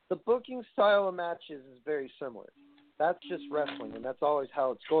booking style of matches is very similar. That's just wrestling, and that's always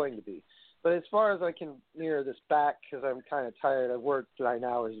how it's going to be. But as far as I can mirror this back, because I'm kind of tired, I work 9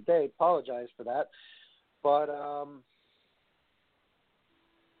 hours a day, apologize for that. But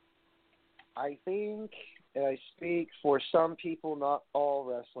I think, and I speak for some people, not all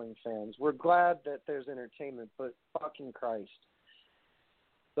wrestling fans, we're glad that there's entertainment, but fucking Christ.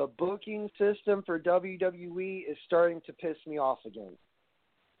 The booking system for WWE is starting to piss me off again.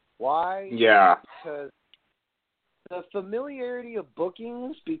 Why? Yeah. Because the familiarity of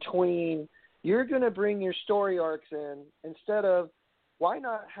bookings between you're going to bring your story arcs in instead of why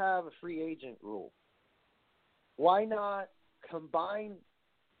not have a free agent rule? Why not combine?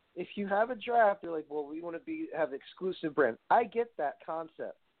 If you have a draft, they're like, well, we want to have exclusive brand. I get that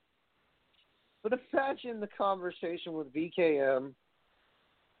concept. But imagine the conversation with VKM.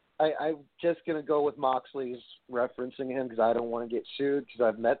 I'm just going to go with Moxley's referencing him because I don't want to get sued because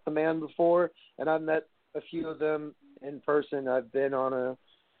I've met the man before, and I've met a few of them in person. I've been on a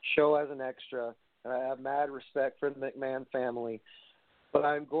show as an extra, and I have mad respect for the McMahon family. But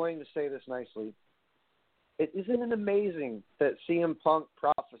I'm going to say this nicely. Isn't it amazing that CM Punk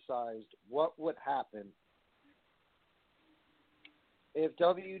prophesized what would happen if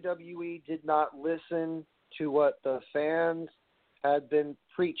WWE did not listen to what the fans had been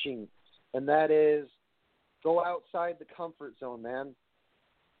preaching, and that is go outside the comfort zone, man.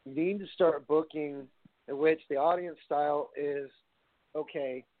 You need to start booking in which the audience style is,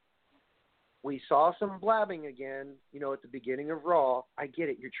 okay, we saw some blabbing again, at the beginning of Raw. I get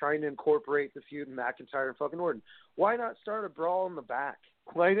it. You're trying to incorporate the feud in McIntyre and fucking Orton. Why not start a brawl in the back?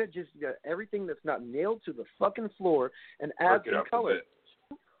 Why not just get everything that's not nailed to the fucking floor and add some color?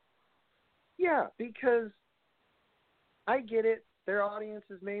 Yeah, because I get it. Their audience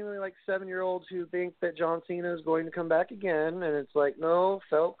is mainly like 7-year-olds who think that John Cena is going to come back again, and it's like, no,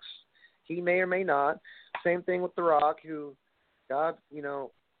 folks, he may or may not. Same thing with The Rock, who, God,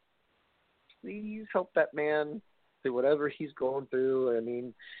 please help that man through whatever he's going through. I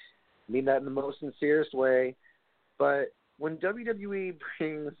mean that in the most sincerest way. But when WWE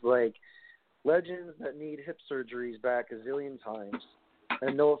brings, like, legends that need hip surgeries back a zillion times,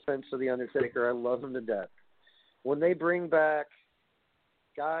 and no offense to The Undertaker, I love him to death. When they bring back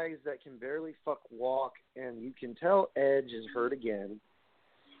guys that can barely fuck walk, and you can tell Edge is hurt again,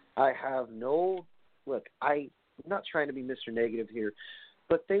 I have no... Look, I'm not trying to be Mr. Negative here,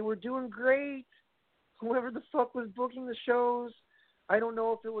 but they were doing great. Whoever the fuck was booking the shows, I don't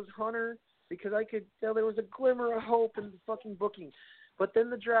know if it was Hunter, because I could tell there was a glimmer of hope in the fucking booking. But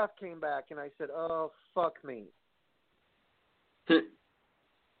then the draft came back, and I said, oh, fuck me. Because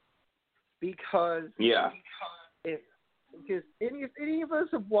because if any of us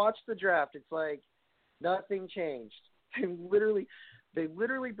have watched the draft, it's like nothing changed. They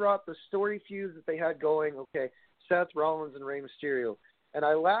literally brought the story feuds that they had going, okay, Seth Rollins and Rey Mysterio. And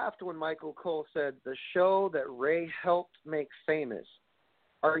I laughed when Michael Cole said, the show that Rey helped make famous.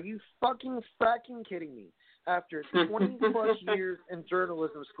 Are you fucking fracking kidding me? After 20-plus years in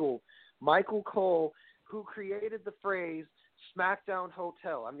journalism school, Michael Cole, who created the phrase SmackDown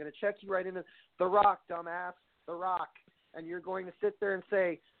Hotel. I'm going to check you right into The Rock, dumbass, The Rock. And you're going to sit there and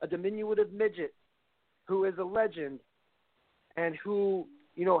say a diminutive midget who is a legend and who,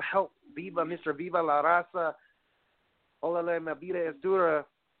 helped Mr. Viva la Raza, Olale Ma Vida es Dura,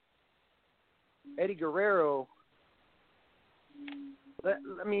 Eddie Guerrero.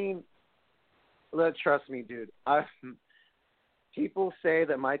 Trust me, dude. People say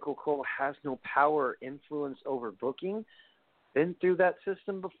that Michael Cole has no power or influence over booking. Been through that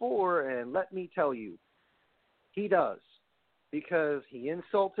system before, and let me tell you, he does. Because he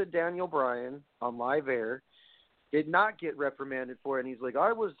insulted Daniel Bryan on live air, did not get reprimanded for it, and he's like,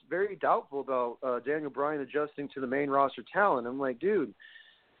 I was very doubtful about Daniel Bryan adjusting to the main roster talent. I'm like, dude,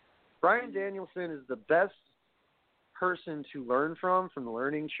 Bryan Danielson is the best person to learn from the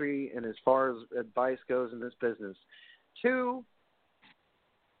learning tree and as far as advice goes in this business. 2,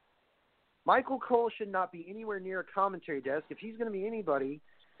 Michael Cole should not be anywhere near a commentary desk. If he's going to be anybody,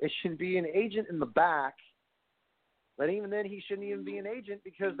 it should be an agent in the back. But even then, he shouldn't even be an agent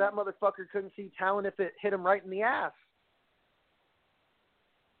because that motherfucker couldn't see talent if it hit him right in the ass.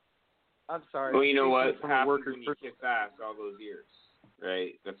 I'm sorry. Well, you know what From happens workers when you kiss ass all those years,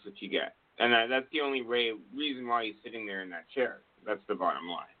 right? That's what you get. And that's the only reason why he's sitting there in that chair. That's the bottom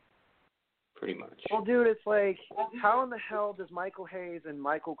line, pretty much. Well, dude, it's like, how in the hell does Michael Hayes and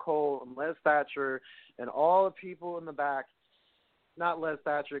Michael Cole and Les Thatcher and all the people in the back, not Les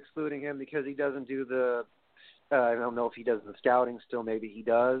Thatcher excluding him because he doesn't do the, I don't know if he does the scouting still, maybe he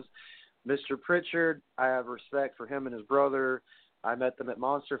does. Mr. Pritchard, I have respect for him and his brother. I met them at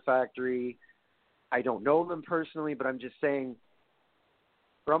Monster Factory. I don't know them personally, but I'm just saying,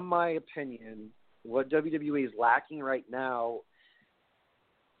 from my opinion, what WWE is lacking right now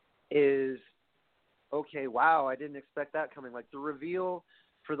is, okay, wow, I didn't expect that coming. Like the reveal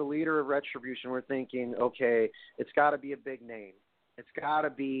for the leader of Retribution, we're thinking, okay, it's got to be a big name. It's got to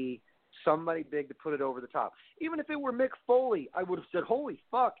be somebody big to put it over the top. Even if it were Mick Foley, I would have said, holy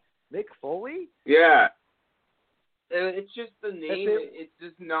fuck, Mick Foley? Yeah. It's just the name. It's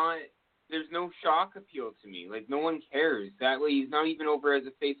just not. There's no shock appeal to me. Like, no one cares. That way, he's not even over as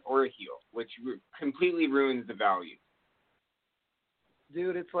a face or a heel, which completely ruins the value.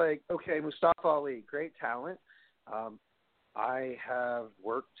 Dude, it's like, okay, Mustafa Ali, great talent. I have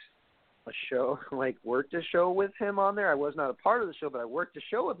worked a show with him on there. I was not a part of the show, but I worked a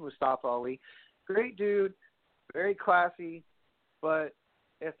show with Mustafa Ali. Great dude, very classy. But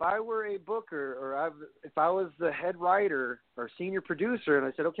if I were a booker or if I was the head writer or senior producer and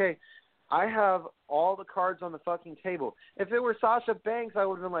I said, okay, I have all the cards on the fucking table. If it were Sasha Banks, I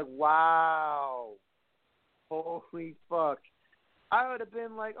would have been like, wow, holy fuck. I would have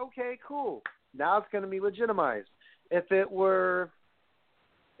been like, okay, cool. Now it's going to be legitimized. If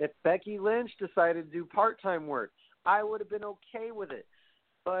Becky Lynch decided to do part-time work, I would have been okay with it.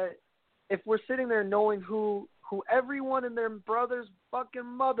 But if we're sitting there knowing who everyone and their brother's fucking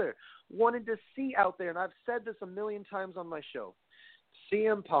mother wanted to see out there, and I've said this a million times on my show,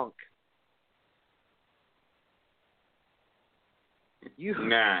 CM Punk.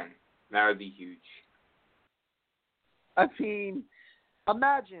 Man, that would be huge. I mean,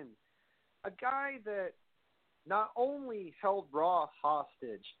 imagine a guy that not only held Raw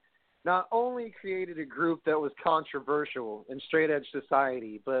hostage, not only created a group that was controversial in straight edge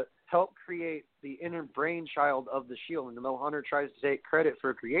society, but helped create the inner brainchild of the Shield. And Mel Hunter tries to take credit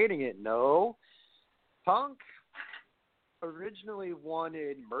for creating it. No. Punk originally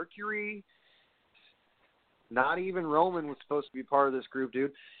wanted Mercury. Not even Roman was supposed to be part of this group,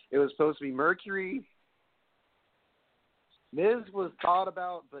 dude. It was supposed to be Mercury. Miz was thought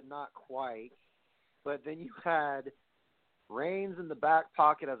about, but not quite. But then you had Reigns in the back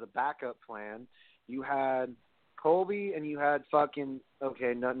pocket as a backup plan. You had Colby, and you had fucking,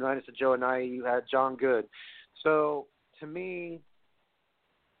 okay, minus the Joe and I, you had John Good. So, to me,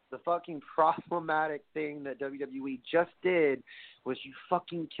 the fucking problematic thing that WWE just did was you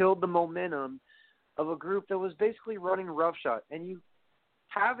fucking killed the momentum of a group that was basically running roughshod. And you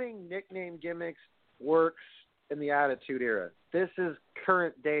having nickname gimmicks works in the Attitude Era. This is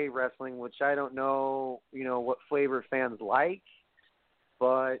current day wrestling, which I don't know, what flavor fans like,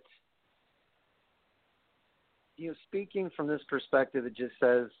 but speaking from this perspective, it just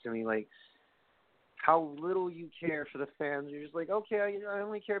says to me like how little you care for the fans. You're just like, okay, I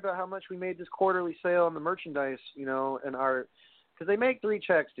only care about how much we made this quarterly sale on the merchandise, and because they make 3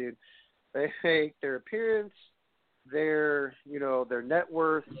 checks, dude. They make their appearance, their net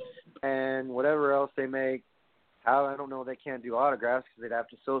worth, and whatever else they make. How, I don't know, they can't do autographs because they'd have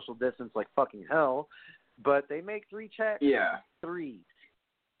to social distance like fucking hell. But they make 3 checks. Yeah. 3.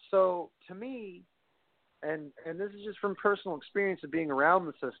 So, to me, and this is just from personal experience of being around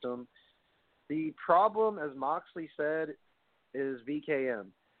the system, the problem, as Moxley said, is VKM.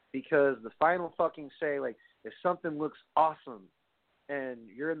 Because the final fucking say, like, if something looks awesome and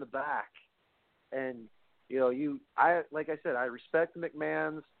you're in the back and, like I said, I respect the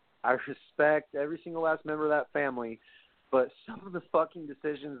McMahons. I respect every single last member of that family, but some of the fucking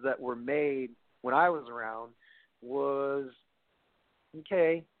decisions that were made when I was around was,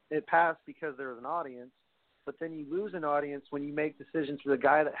 okay, it passed because there was an audience, but then you lose an audience when you make decisions for the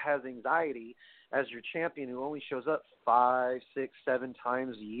guy that has anxiety as your champion who only shows up 5, 6, 7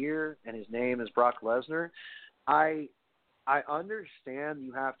 times a year, and his name is Brock Lesnar. I understand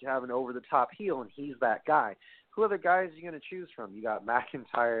you have to have an over-the-top heel, and he's that guy. Who other guys are you going to choose from? You got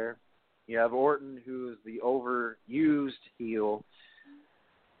McIntyre. You have Orton, who's the overused heel.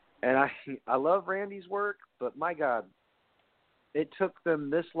 And I love Randy's work, but my God, it took them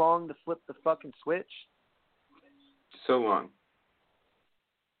this long to flip the fucking switch. So long.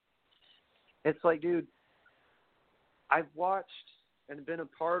 It's like, dude, I've watched and been a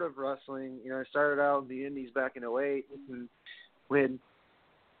part of wrestling. I started out in the Indies back in 2008 when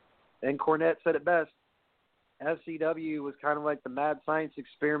and Cornette said it best, FCW was kind of like the mad science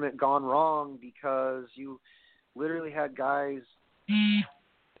experiment gone wrong because you literally had guys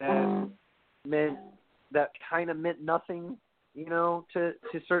that kind of meant nothing, to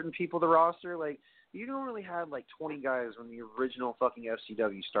certain people, the roster. Like, you don't really have like 20 guys when the original fucking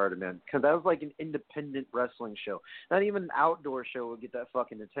FCW started, man, because that was like an independent wrestling show. Not even an outdoor show would get that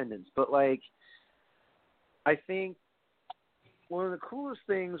fucking attendance. But like, I think one of the coolest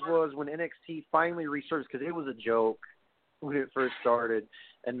things was when NXT finally resurged, because it was a joke when it first started,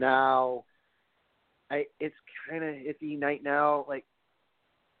 and now it's kind of iffy night now. Like,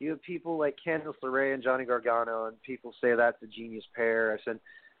 you have people like Candice LeRae and Johnny Gargano, and people say that's a genius pair. I said,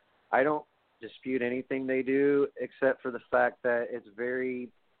 I don't dispute anything they do, except for the fact that it's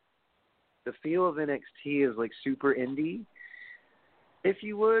the feel of NXT is like super indie, if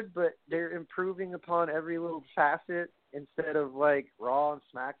you would, but they're improving upon every little facet instead of like Raw and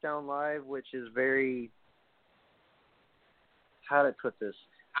SmackDown Live, which is very, how to put this,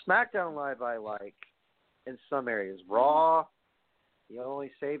 SmackDown Live I like in some areas. Raw, the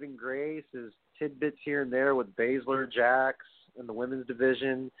only saving grace is tidbits here and there with Baszler, Jax in the women's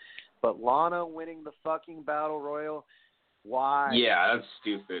division, but Lana winning the fucking Battle Royal, why? Yeah, that's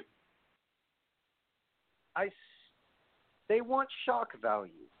stupid. They want shock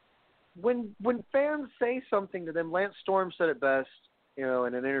value. When fans say something to them, Lance Storm said it best, in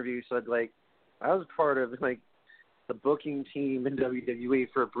an interview. Said, like, I was part of like the booking team in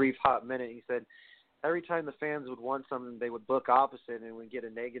WWE for a brief hot minute. He said every time the fans would want something, they would book opposite, and we'd get a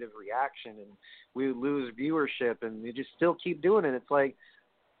negative reaction, and we would lose viewership, and we just still keep doing it. It's like,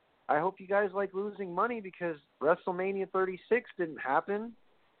 I hope you guys like losing money, because WrestleMania 36 didn't happen,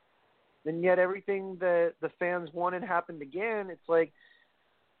 and yet everything that the fans wanted happened again. It's like,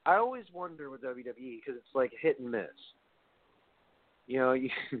 I always wonder with WWE, because it's like hit and miss.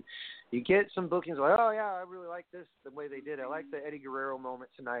 You get some bookings like, oh yeah, I really like this, the way they did it. I like the Eddie Guerrero moment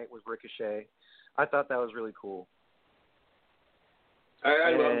tonight with Ricochet. I thought that was really cool.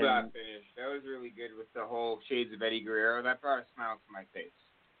 I love that finish. That was really good with the whole shades of Eddie Guerrero. That brought a smile to my face.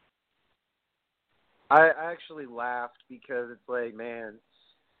 I actually laughed because it's like, man,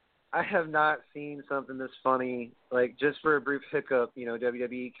 I have not seen something this funny. Like, just for a brief hiccup,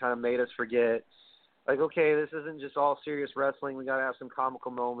 WWE kind of made us forget. Like, okay, this isn't just all serious wrestling. We got to have some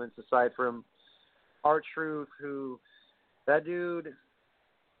comical moments aside from R-Truth, who, that dude,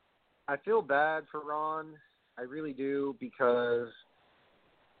 I feel bad for Ron. I really do, because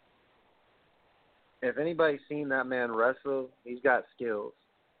if anybody's seen that man wrestle, he's got skills.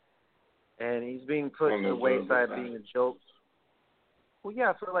 And he's being put to the wayside being a joke. Well,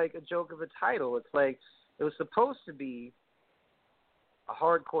 yeah, for like a joke of a title. It's like, it was supposed to be a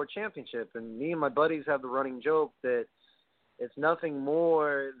hardcore championship, and me and my buddies have the running joke that it's nothing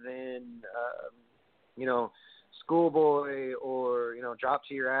more than, Schoolboy or, drop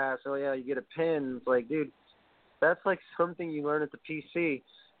to your ass. Oh, yeah, you get a pin. It's like, dude, that's like something you learn at the PC.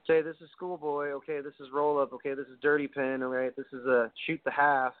 Okay, this is Schoolboy. Okay, this is roll up. Okay, this is dirty pin. All right, this is a shoot the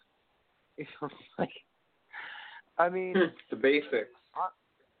half. Like, I mean, the basics.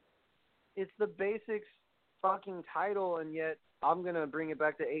 It's the basics fucking title, and yet I'm going to bring it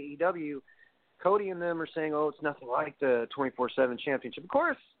back to AEW. Cody and them are saying, oh, it's nothing like the 24/7 championship. Of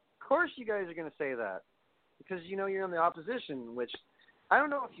course you guys are going to say that, because you're in the opposition, which I don't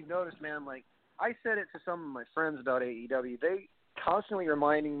know if you've noticed, man. Like, I said it to some of my friends about AEW. They constantly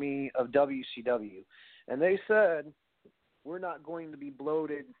reminding me of WCW, and they said, we're not going to be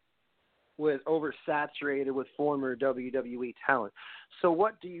bloated with oversaturated with former WWE talent. So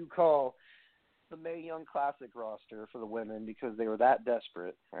what do you call the Mae Young Classic roster for the women, because they were that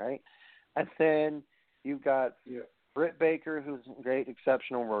desperate, right? And then you've got Britt Baker, who's a great,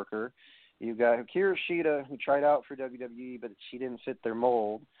 exceptional worker. You've got Hikaru Shida, who tried out for WWE, but she didn't fit their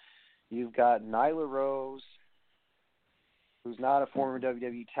mold. You've got Nyla Rose, who's not a former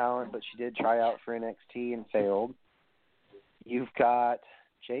WWE talent, but she did try out for NXT and failed. You've got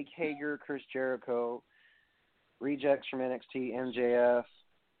Jake Hager, Chris Jericho, rejects from NXT, MJF,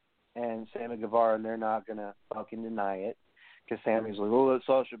 and Sammy Guevara, and they're not going to fucking deny it, because Sammy's like, oh, that's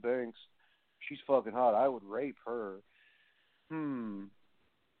Sasha Banks. She's fucking hot. I would rape her.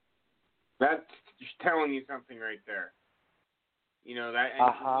 That's telling you something right there. You're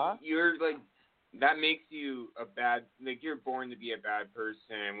like, that makes you a bad, like, you're born to be a bad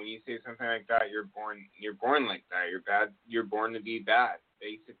person. When you say something like that, you're born like that. You're bad. You're born to be bad,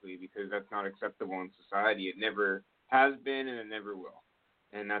 basically, because that's not acceptable in society. It never has been, and it never will.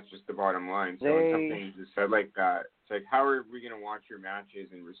 And that's just the bottom line. So when something is said like that, it's like, how are we going to watch your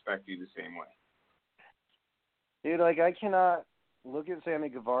matches and respect you the same way? Dude, like, I cannot look at Sammy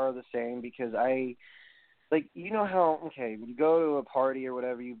Guevara the same because like, you know how, okay, you go to a party or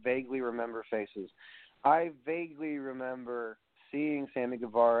whatever, you vaguely remember faces. I vaguely remember seeing Sammy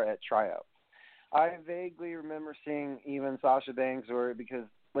Guevara at tryouts. I vaguely remember seeing even Sasha Banks, or because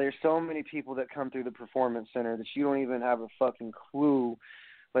there's so many people that come through the Performance Center that you don't even have a fucking clue.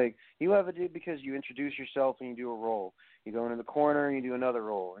 Like, you have a dude because you introduce yourself and you do a roll. You go into the corner and you do another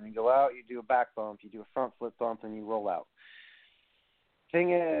roll. And you go out, you do a back bump, you do a front flip bump, and you roll out.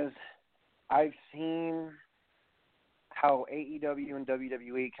 Thing is, I've seen how AEW and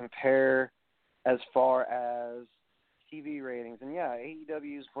WWE compare as far as TV ratings. And yeah,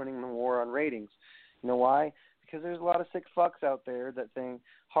 AEW is winning the war on ratings. You know why? Because there's a lot of sick fucks out there that think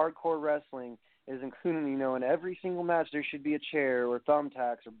hardcore wrestling is including, you know, in every single match there should be a chair or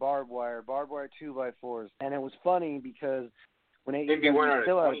thumbtacks or barbed wire 2x4s. And it was funny because when AEW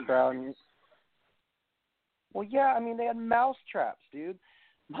still had a crowd. And, well, yeah, I mean, they had mouse traps, dude.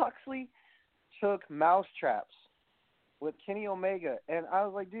 Moxley took mouse traps with Kenny Omega. And I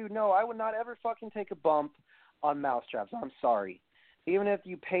was like, dude, no, I would not ever fucking take a bump on mouse traps. I'm sorry. Even if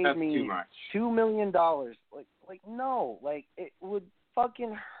you paid me $2 million, like no, like it would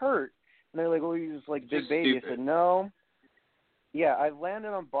fucking hurt. And they're like, "Oh, you're just like big baby." Stupid. I said, "No." Yeah, I've landed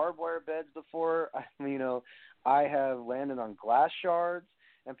on barbed wire beds before. You know, I have landed on glass shards,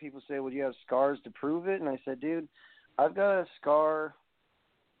 and people say, "Well, do you have scars to prove it?" And I said, "Dude, I've got a scar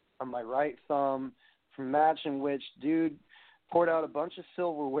on my right thumb from a match in which dude poured out a bunch of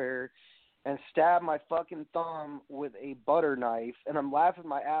silverware and stabbed my fucking thumb with a butter knife, and I'm laughing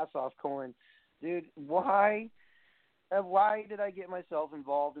my ass off going, dude, why did I get myself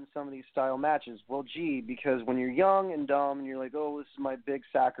involved in some of these style matches? Well, gee, because when you're young and dumb and you're like, oh, this is my big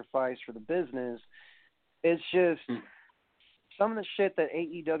sacrifice for the business, it's just some of the shit that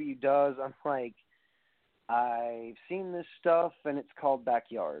AEW does, I'm like, I've seen this stuff, and it's called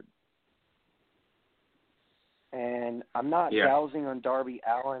backyard. And I'm not dowsing on Darby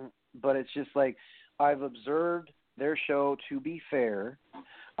Allin, but it's just like I've observed their show to be fair.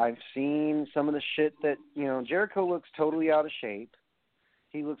 I've seen some of the shit that, you know, Jericho looks totally out of shape.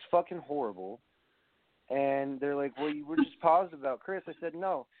 He looks fucking horrible. And they're like, well, you were just positive about Chris. I said,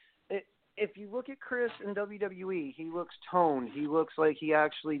 no. If you look at Chris in WWE, he looks toned. He looks like he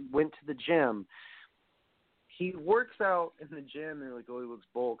actually went to the gym. He works out in the gym. They're like, oh, he looks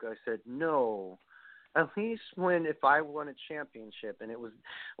bulk. I said, no. At least if I won a championship and it was,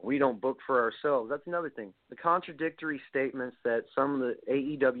 we don't book for ourselves. That's another thing. The contradictory statements that some of the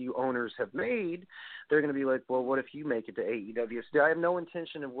AEW owners have made, they're going to be like, well, what if you make it to AEW? So I have no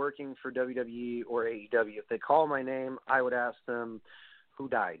intention of working for WWE or AEW. If they call my name, I would ask them who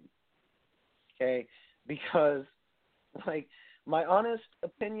died. Okay? Because, like, my honest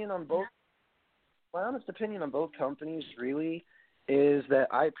opinion on both companies really is that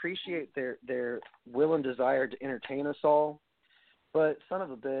I appreciate their will and desire to entertain us all, but son of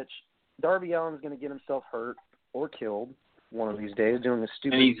a bitch, Darby Allin's going to get himself hurt or killed one of these days doing a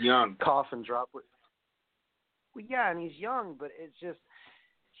stupid cough and drop. Well, yeah, and he's young, but it's just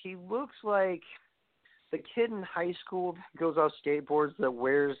he looks like the kid in high school that goes off skateboards that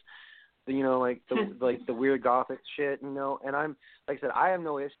wears, you know, like the weird gothic shit, you know. And I'm like I said, I have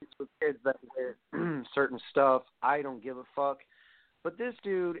no issues with kids that wear certain stuff. I don't give a fuck. But this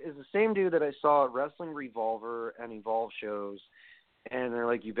dude is the same dude that I saw at Wrestling Revolver and Evolve shows, and they're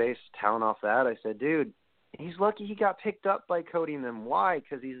like, you base talent off that? I said, dude, he's lucky he got picked up by Cody and them. Why?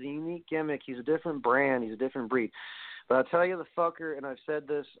 Because he's a unique gimmick. He's a different brand. He's a different breed. But I'll tell you the fucker, and I've said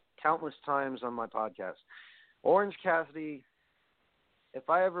this countless times on my podcast, Orange Cassidy, if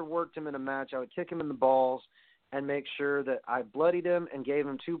I ever worked him in a match, I would kick him in the balls and make sure that I bloodied him and gave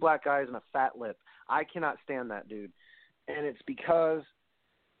him 2 black eyes and a fat lip. I cannot stand that dude. And it's because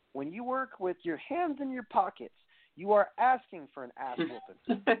when you work with your hands in your pockets, you are asking for an ass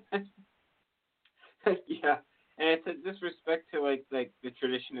whooping. Yeah, and it's a disrespect to like the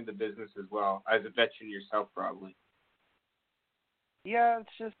tradition of the business as well, as a veteran yourself, probably. Yeah,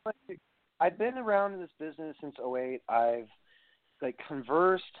 it's just like I've been around in this business since '08. I've like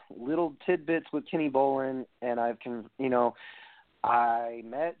conversed little tidbits with Kenny Bolin, and I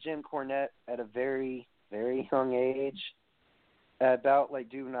met Jim Cornette at a very, very young age. About like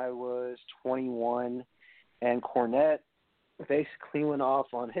dude when I was 21, and Cornette basically went off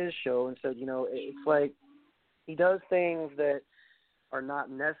on his show and said, you know, it's like he does things that are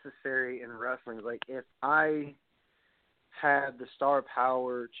not necessary in wrestling. Like if I had the star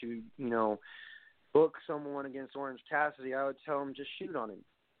power to, you know, book someone against Orange Cassidy, I would tell him just shoot on him.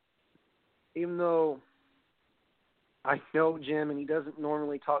 Even though I know Jim and he doesn't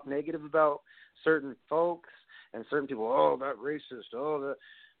normally talk negative about certain folks, And certain people, oh, that racist,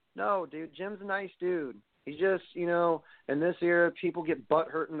 No, dude, Jim's a nice dude. He just, in this era, people get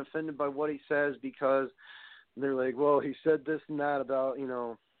butthurt and offended by what he says because they're like, well, he said this and that about,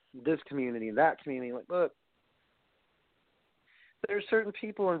 this community, that community. Like, look, there's certain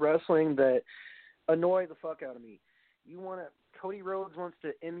people in wrestling that annoy the fuck out of me. Cody Rhodes wants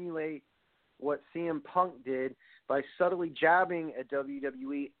to emulate what CM Punk did by subtly jabbing at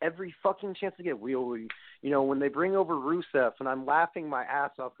WWE every fucking chance to get. When they bring over Rusev, and I'm laughing my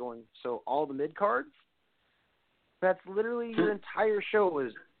ass off going, so all the mid-cards? That's literally your entire show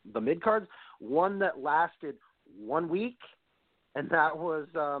is the mid-cards. One that lasted 1 week, and that was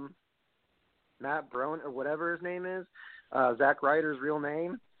Matt Brown, or whatever his name is, Zack Ryder's real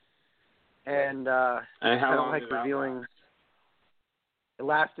name. And how long like revealing it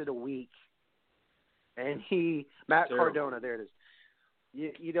lasted a week. And Matt Cardona, there it is.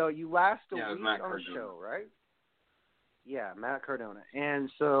 You last a week on a show, right? Yeah, Matt Cardona. And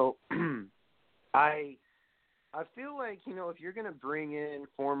so I feel like, if you're going to bring in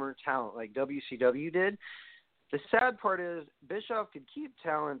former talent like WCW did, the sad part is Bischoff could keep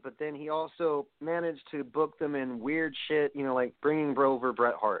talent, but then he also managed to book them in weird shit, like bringing over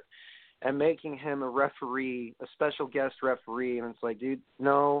Bret Hart and making him a referee, a special guest referee. And it's like, dude,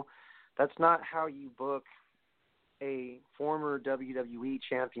 no, that's not how you book a former WWE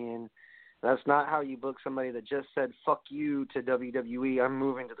champion. That's not how you book somebody that just said, fuck you to WWE, I'm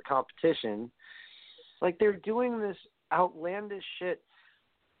moving to the competition. Like, they're doing this outlandish shit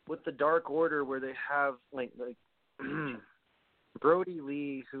with the Dark Order where they have, like Brody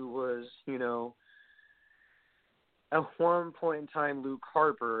Lee, who was, at one point in time Luke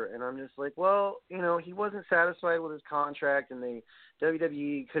Harper, and I'm just like, well, he wasn't satisfied with his contract, and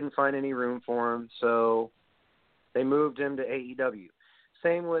WWE couldn't find any room for him, so they moved him to AEW.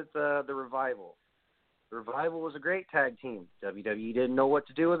 Same with the Revival. The Revival was a great tag team. WWE didn't know what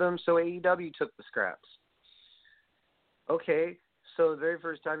to do with them, so AEW took the scraps. Okay, so the very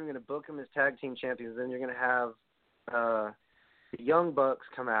first time you're going to book them as tag team champions, then you're going to have the Young Bucks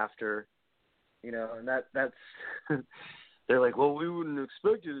come after, and that's they're like, well, we wouldn't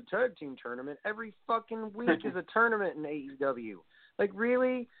expect it a tag team tournament. Every fucking week is a tournament in AEW. Like,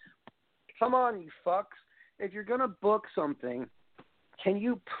 really? Come on, you fucks. If you're going to book something, can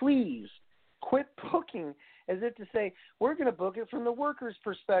you please quit booking as if to say, we're going to book it from the workers'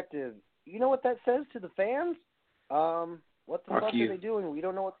 perspective? You know what that says to the fans? What the fuck are they doing? We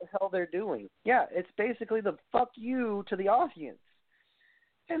don't know what the hell they're doing. Yeah, it's basically the fuck you to the audience.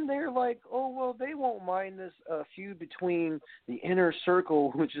 And they're like, oh, well, they won't mind this feud between the Inner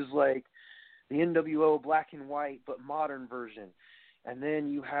Circle, which is like the NWO black and white, but modern version. And then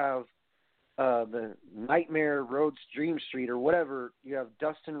you have the Nightmare Rhodes Dream Street or whatever. You have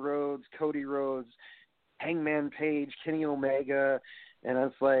Dustin Rhodes, Cody Rhodes, Hangman Page, Kenny Omega. And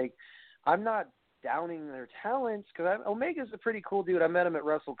it's like, I'm not downing their talents because Omega's a pretty cool dude. I met him at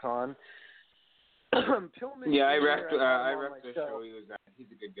WrestleCon. Yeah, I wrecked the show he was at. He's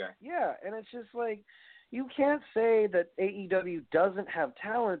a good guy. Yeah, and it's just like, you can't say that AEW doesn't have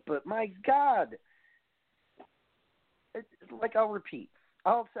talent, but my God. Like, I'll repeat.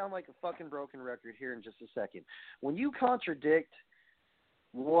 I'll sound like a fucking broken record here in just a second. When you contradict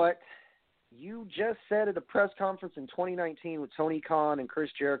what you just said at a press conference in 2019 with Tony Khan and Chris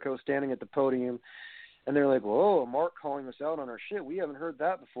Jericho standing at the podium, and they're like, whoa, Mark calling us out on our shit. We haven't heard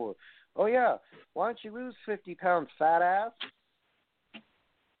that before. Oh, yeah. Why don't you lose 50 pounds, fat ass?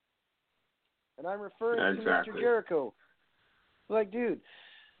 And I'm referring to Mr. Jericho. Like, dude,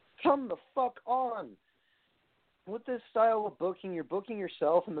 come the fuck on. With this style of booking, you're booking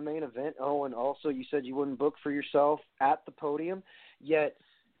yourself in the main event. Oh, and also you said you wouldn't book for yourself at the podium. Yet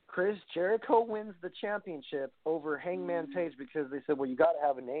Chris Jericho wins the championship over Hangman Page because they said, well, you got to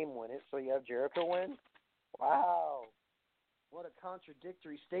have a name win it, so you have Jericho win. Wow. What a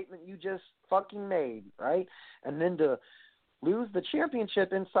contradictory statement you just fucking made, right? And then to lose the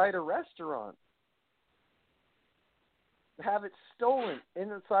championship inside a restaurant. Have it stolen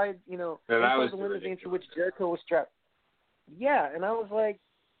inside, inside the limousine to which Jericho was strapped. Yeah, and I was like,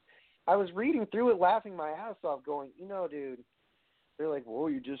 I was reading through it, laughing my ass off, going, dude, they're like, whoa,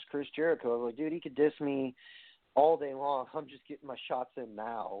 you're just Chris Jericho. I was like, dude, he could diss me all day long. I'm just getting my shots in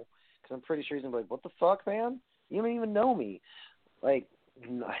now. Because I'm pretty sure he's going to be like, what the fuck, man? You don't even know me. Like,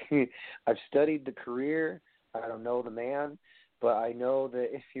 I've studied the career. I don't know the man. But I know that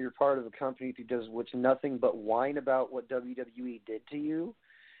if you're part of a company who does what's nothing but whine about what WWE did to you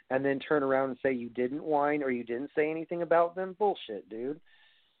and then turn around and say you didn't whine or you didn't say anything about them, bullshit, dude.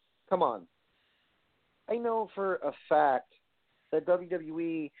 Come on. I know for a fact that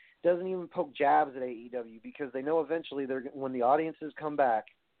WWE doesn't even poke jabs at AEW because they know eventually when the audiences come back,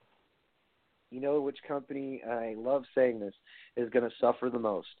 you know which company, and I love saying this, is going to suffer the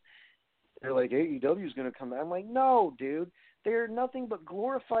most. They're like, AEW is going to come back. I'm like, no, dude. They're nothing but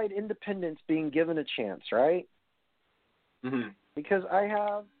glorified independents being given a chance, right? Mm-hmm. Because I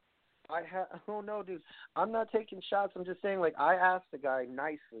have, oh no, dude. I'm not taking shots. I'm just saying, like, I asked the guy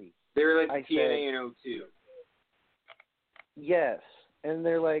nicely. They were like I TNA and O2. Yes. And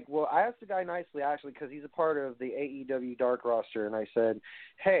they're like, well, I asked the guy nicely, actually, because he's a part of the AEW Dark roster. And I said,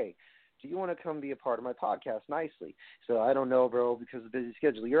 hey, do you want to come be a part of my podcast nicely? So I don't know, bro, because of the busy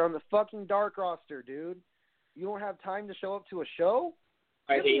schedule. You're on the fucking Dark roster, dude. You don't have time to show up to a show?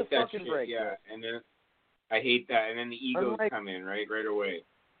 I Give me hate a that fucking shit, break, yeah. bro. And then I hate that. And then the egos like, come in, right away.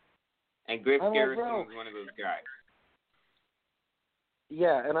 And Griff I'm Garrison like, was one of those guys.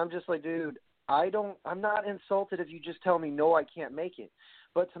 Yeah, and I'm just like, dude, I'm not insulted if you just tell me, no, I can't make it.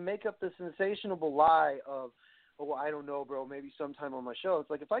 But to make up the sensational lie of, oh, I don't know, bro, maybe sometime on my show. It's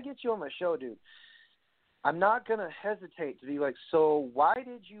like, if I get you on my show, dude, I'm not going to hesitate to be like, so why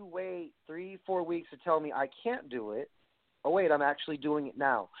did you wait 3-4 weeks to tell me I can't do it? Oh, wait, I'm actually doing it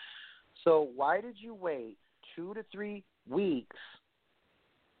now. So why did you wait 2 to 3 weeks?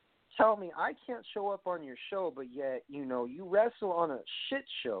 Tell me I can't show up on your show, but yet, you know, you wrestle on a shit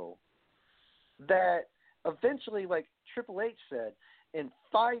show that eventually, like Triple H said, in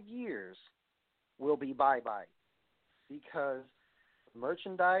 5 years will be bye-bye because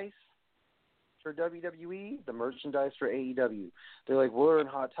merchandise for WWE, the merchandise for AEW. They're like, we're in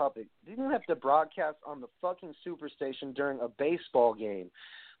Hot Topic. They didn't have to broadcast on the fucking Superstation during a baseball game.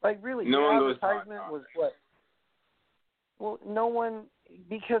 Like, really, No your one goes advertisement Hot was what? Well, no one,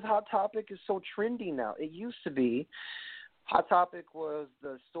 because Hot Topic is so trendy now. It used to be Hot Topic was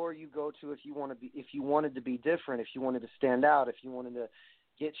the store you go to if you wanted to be different, if you wanted to stand out, if you wanted to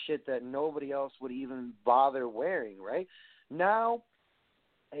get shit that nobody else would even bother wearing, right? Now,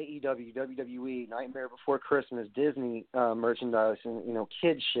 AEW, WWE, Nightmare Before Christmas, Disney merchandise, and, you know,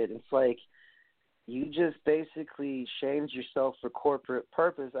 kid shit. It's like you just basically shamed yourself for corporate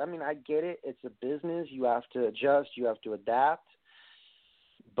purpose. I mean, I get it. It's a business. You have to adjust. You have to adapt.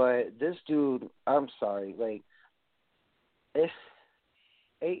 But this dude, I'm sorry, like, if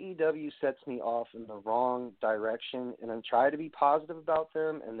AEW sets me off in the wrong direction, and I'm trying to be positive about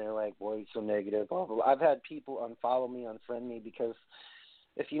them, and they're like, boy, you're so negative, blah, blah, blah. I've had people unfollow me, unfriend me, because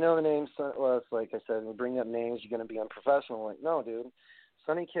if you know the names, well, it's like I said, we bring up names, you're going to be unprofessional. Like, no, dude.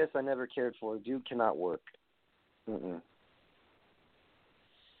 Sonny Kiss, I never cared for. Dude cannot work.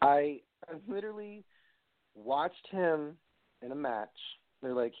 I literally watched him in a match.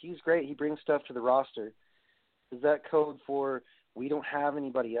 They're like, he's great. He brings stuff to the roster. Is that code for we don't have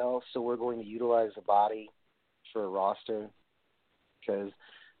anybody else, so we're going to utilize the body for a roster? Because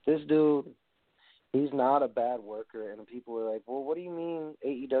this dude, he's not a bad worker. And people are like, well, what do you mean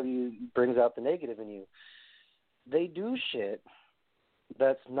AEW brings out the negative in you? They do shit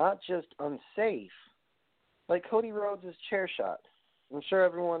that's not just unsafe. Like Cody Rhodes' chair shot. I'm sure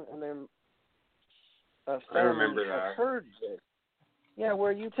everyone and their family has heard this. Yeah,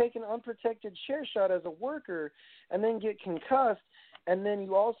 where you take an unprotected chair shot as a worker and then get concussed, and then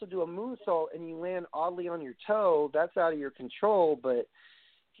you also do a moonsault and you land oddly on your toe. That's out of your control, but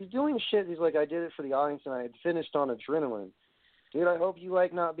he's doing shit. He's like, I did it for the audience and I had finished on adrenaline. Dude, I hope you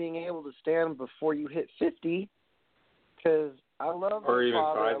like not being able to stand before you hit 50, because I love my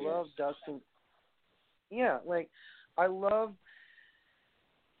father. I love Dustin. Yeah, like, I love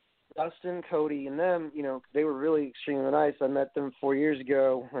Dustin, Cody, and them. You know, they were really extremely nice. I met them 4 years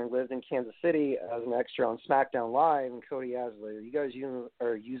ago when I lived in Kansas City as an extra on SmackDown Live, and Cody asked, like, you guys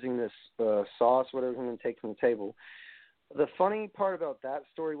are using this sauce, whatever, I'm going to take from the table. The funny part about that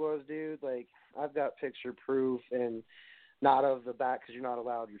story was, dude, like, I've got picture proof, and not of the back because you're not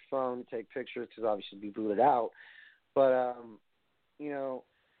allowed your phone to take pictures because obviously it'd be booted out. But, you know,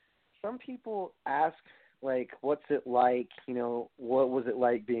 some people ask, like, what's it like, you know, what was it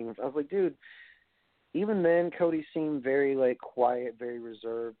like being, I was like, dude, even then Cody seemed very, like, quiet, very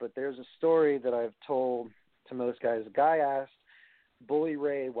reserved, but there's a story that I've told to most guys. A guy asked Bully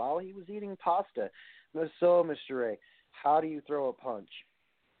Ray while he was eating pasta, so, Mr. Ray, how do you throw a punch?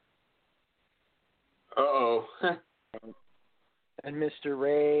 Uh-oh. And Mr.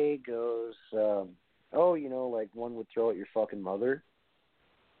 Ray goes, oh, you know, like one would throw at your fucking mother.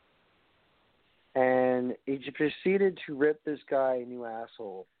 And he proceeded to rip this guy a new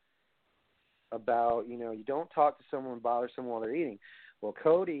asshole about, you know, you don't talk to someone, bother someone while they're eating. Well,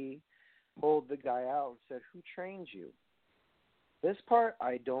 Cody pulled the guy out and said, who trained you? This part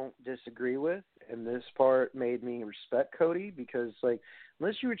I don't disagree with, and this part made me respect Cody because, like,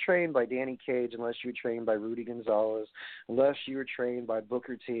 unless you were trained by Danny Cage, unless you were trained by Rudy Gonzalez, unless you were trained by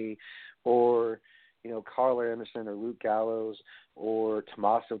Booker T or, you know, Carl Anderson or Luke Gallows or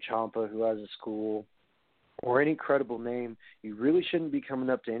Tommaso Ciampa, who has a school, or any credible name, you really shouldn't be coming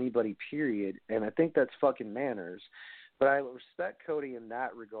up to anybody, period. And I think that's fucking manners. But I respect Cody in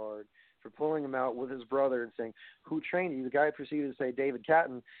that regard for pulling him out with his brother and saying, who trained you? The guy proceeded to say David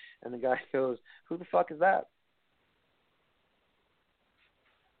Catton, and the guy goes, who the fuck is that?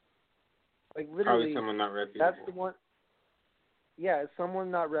 Like, literally, probably someone not reputable. that's the one. Yeah, it's someone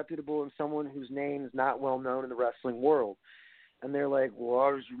not reputable and someone whose name is not well known in the wrestling world. And they're like, well,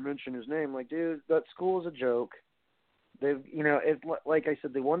 how did you mention his name? Like, dude, that school is a joke. They've, you know, it's like I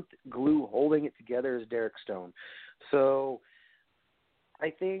said, the one glue holding it together is Derek Stone. So I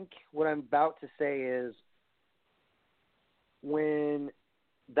think what I'm about to say is when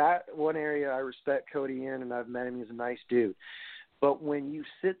that one area I respect Cody in, and I've met him, he's a nice dude. But when you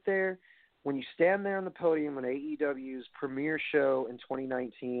sit there, when you stand there on the podium on AEW's premiere show in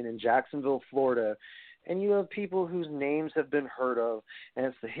 2019 in Jacksonville, Florida, and you have people whose names have been heard of, and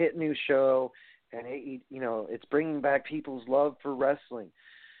it's the hit new show, and you know, it's bringing back people's love for wrestling.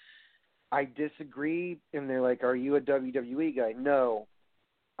 I disagree, and they're like, are you a WWE guy? No.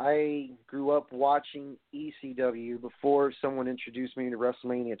 I grew up watching ECW before someone introduced me to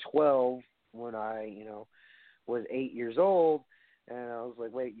WrestleMania 12 when I, you know, was 8 years old, and I was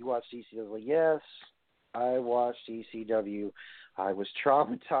like, wait, you watched ECW? I was like, yes, I watched ECW. I was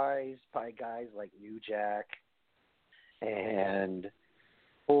traumatized by guys like New Jack and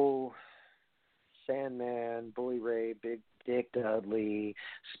Sandman, Bully Ray, Big Dick Dudley,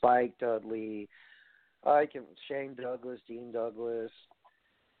 Spike Dudley, Shane Douglas, Dean Douglas,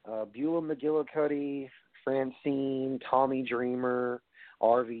 Beulah McGillicuddy, Francine, Tommy Dreamer,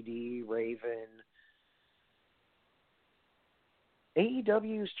 RVD, Raven.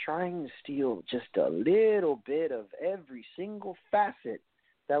 AEW is trying to steal just a little bit of every single facet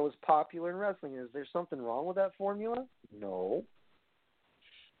that was popular in wrestling. Is there something wrong with that formula? No.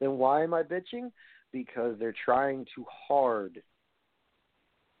 Then why am I bitching? Because they're trying too hard.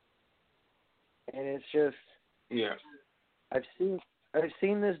 And it's just, yeah. I've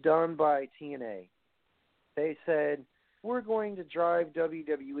seen this done by TNA. They said, we're going to drive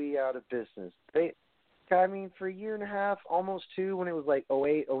WWE out of business. For a year and a half, almost two, when it was like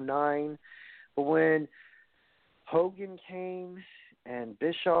 08, 09. But when Hogan came and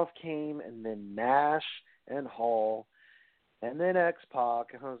Bischoff came and then Nash and Hall and then X-Pac,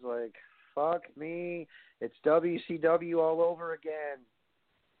 I was like, fuck me, it's WCW all over again.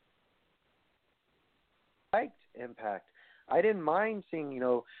 I liked Impact. I didn't mind seeing,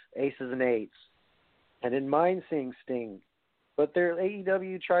 Aces and Eights. I didn't mind seeing Sting. But their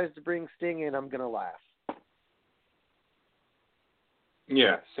AEW tries to bring Sting in, I'm going to laugh.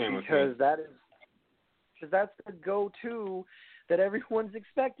 Yeah, same with me. Because that's the go-to that everyone's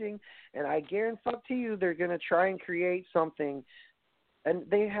expecting, and I guarantee you they're going to try and create something. And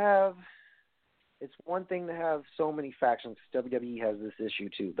it's one thing to have so many factions. WWE has this issue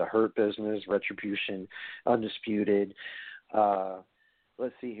too: the Hurt Business, Retribution, Undisputed.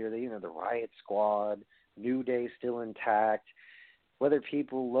 Let's see here, the Riot Squad, New Day still intact. Whether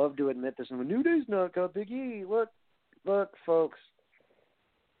people love to admit this, New Day's not got Big E. Look, folks.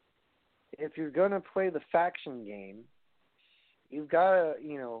 If you're going to play the faction game, you've got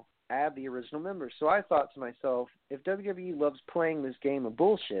to, add the original members. So I thought to myself, if WWE loves playing this game of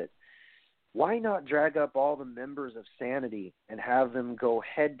bullshit, why not drag up all the members of Sanity and have them go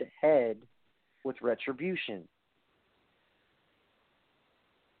head-to-head with Retribution?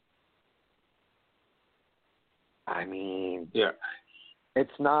 I mean, yeah.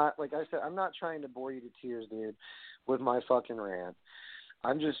 It's not, like I said, I'm not trying to bore you to tears, dude, with my fucking rant.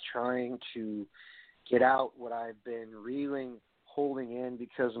 I'm just trying to get out what I've been holding in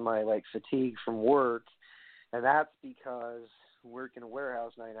because of my, fatigue from work. And that's because work in a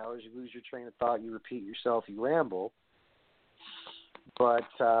warehouse 9 hours, you lose your train of thought, you repeat yourself, you ramble. But,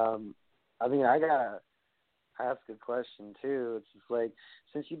 I got to ask a question, too. It's just like,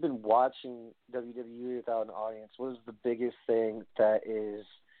 since you've been watching WWE without an audience, what is the biggest thing that is,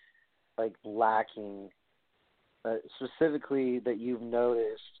 lacking specifically that you've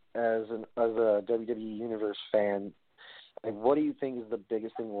noticed as a WWE Universe fan? What do you think is the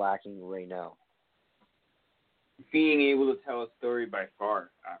biggest thing lacking right now? Being able to tell a story by far,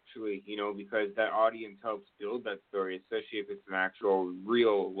 actually, because that audience helps build that story, especially if it's an actual,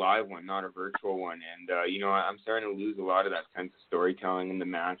 real, live one, not a virtual one. And, I'm starting to lose a lot of that sense of storytelling in the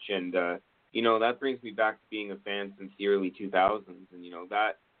match. And that brings me back to being a fan since the early 2000s, and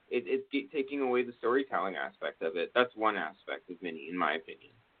that it's taking away the storytelling aspect of it. That's one aspect of many, in my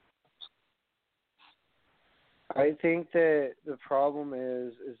opinion. I think that the problem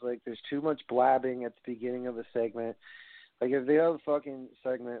is like there's too much blabbing at the beginning of a segment. Like if they have a fucking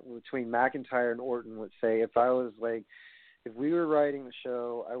segment between McIntyre and Orton, let's say, if we were writing the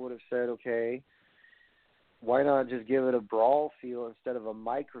show, I would have said, okay, why not just give it a brawl feel instead of a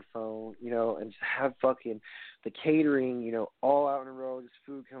microphone, and just have fucking the catering, all out in a row, just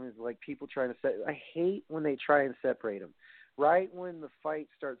food coming, like people trying to set. I hate when they try and separate them, right when the fight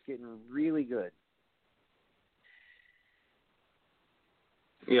starts getting really good.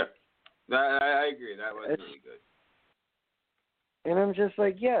 Yeah, I agree. That was really good. And I'm just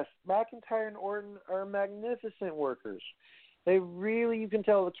like, yes, McIntyre and Orton are magnificent workers. They really, you can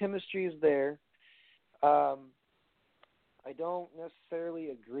tell the chemistry is there. I don't necessarily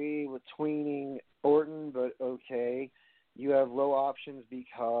agree with tweening Orton, but okay. You have low options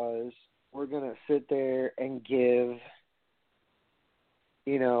because we're going to sit there and give,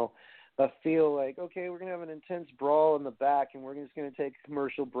 a feel like, okay, we're going to have an intense brawl in the back and we're just going to take a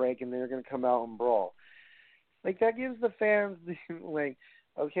commercial break and they're going to come out and brawl. Like, that gives the fans, like,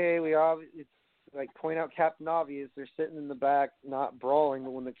 okay, it's like point out Captain Obvious. They're sitting in the back not brawling,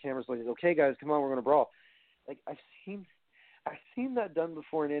 but when the camera's like, okay, guys, come on, we're going to brawl. Like, I've seen that done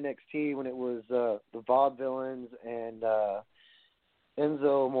before in NXT when it was the Vaudevillains and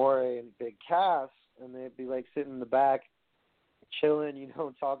Enzo Amore and Big Cass, and they'd be, like, sitting in the back chilling,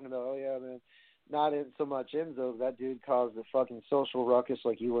 talking about, oh, yeah, man, not so much Enzo. That dude caused a fucking social ruckus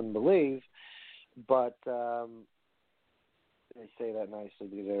like you wouldn't believe. But they say that nicely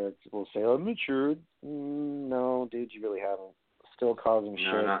because Eric will say, I'm matured. No, dude, you really haven't. Still causing shit.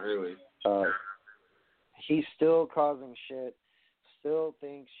 No, not really. He's still causing shit. Still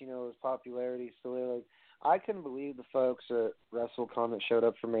thinks, his popularity still there. Like, I couldn't believe the folks at WrestleCon that showed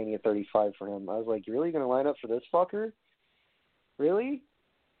up for Mania 35 for him. I was like, you're really going to line up for this fucker? Really?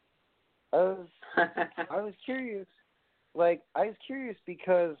 I was curious. Like, I was curious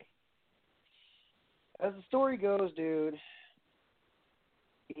because as the story goes, dude,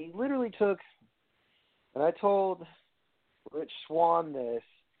 he literally took, and I told Rich Swann this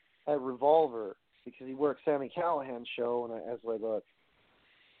at Revolver because he worked Sami Callihan's show, and I was like, look,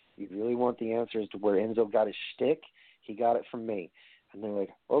 you really want the answers to where Enzo got his shtick? He got it from me. And they're like,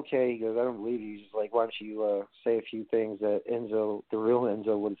 okay. He goes, I don't believe you. He's just like, why don't you say a few things that Enzo, the real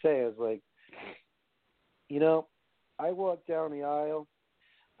Enzo, would say? I was like, I walk down the aisle.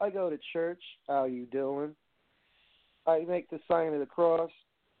 I go to church. How you doing? I make the sign of the cross.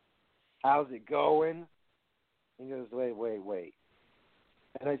 How's it going? He goes, wait.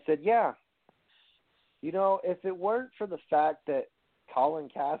 And I said, yeah. If it weren't for the fact that Colin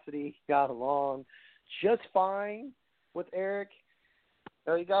Cassidy got along just fine with Eric,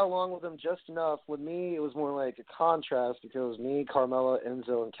 he got along with him just enough. With me, it was more like a contrast because it was me, Carmella,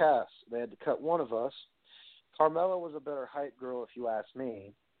 Enzo, and Cass. They had to cut one of us. Carmella was a better hype girl, if you ask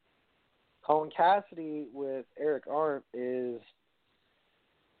me. Colin Cassidy with Eric Arndt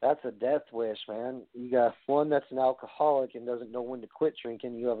that's a death wish, man. You got one that's an alcoholic and doesn't know when to quit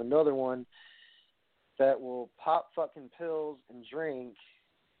drinking. You have another one that will pop fucking pills and drink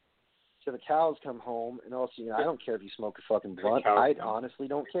till the cows come home. And also, I don't care if you smoke a fucking blunt. I honestly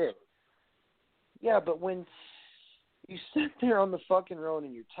don't care. Yeah, but when you sit there on the fucking road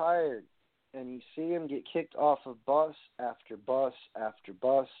and you're tired and you see him get kicked off of bus after bus after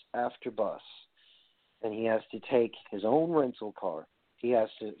bus after bus, and he has to take his own rental car. He has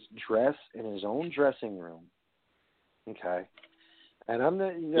to dress in his own dressing room. Okay? And I'm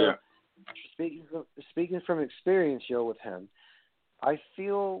not, speaking from experience, with him, I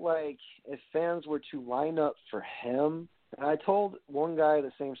feel like if fans were to line up for him, and I told one guy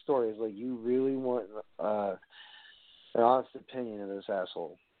the same story, it's like, you really want an honest opinion of this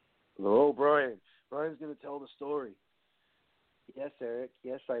asshole. Oh, Brian's going to tell the story. Yes, Eric,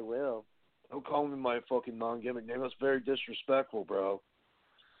 yes, I will. Don't call me my fucking non-gimmick name. That's very disrespectful, bro.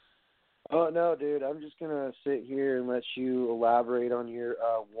 Oh, no, dude, I'm just going to sit here and let you elaborate on your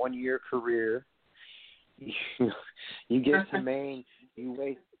one-year career. You get to Maine, you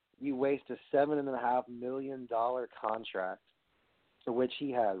waste a $7.5 million contract, to which he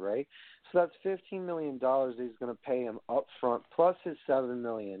had, right? So that's $15 million that he's going to pay him up front, plus his $7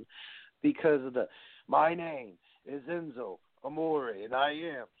 million, because of my name is Enzo Amore, and I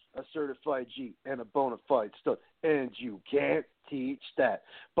am a certified G and a bona fide stud, and you can't teach that.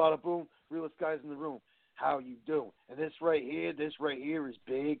 Bada boom, realest guys in the room. how you doing? And this right here is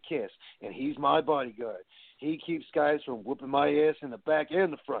Big Kiss, and he's my bodyguard. He keeps guys from whooping my ass in the back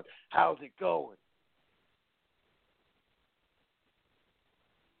and the front. How's it going?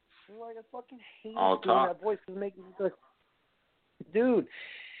 Like, I fucking hate doing that voice. It's making me like, dude,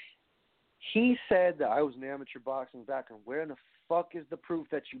 he said that I was an amateur boxing background. Where in the fuck is the proof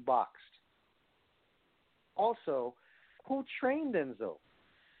that you boxed? Also, who trained Enzo?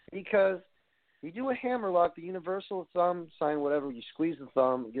 Because you do a hammerlock, the universal thumb sign, whatever, you squeeze the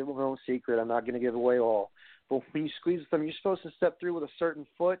thumb, give away no secret, I'm not going to give away all. But when you squeeze the thumb, you're supposed to step through with a certain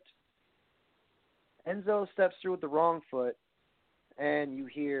foot. Enzo steps through with the wrong foot, and you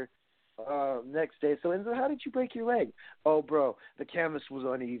hear next day, so Enzo, how did you break your leg? Oh, bro, the canvas was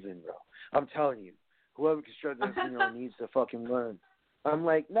uneven, bro. I'm telling you, whoever constructed this needs to fucking learn. I'm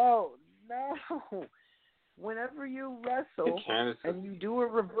like, no. Whenever you wrestle and you do a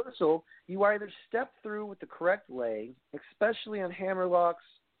reversal, you either step through with the correct leg, especially on hammerlocks.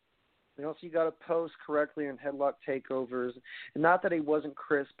 And also, you got to post correctly on headlock takeovers. And not that he wasn't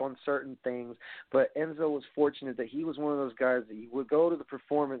crisp on certain things, but Enzo was fortunate that he was one of those guys that you would go to the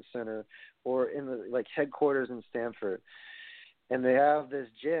performance center or in the headquarters in Stamford, and they have this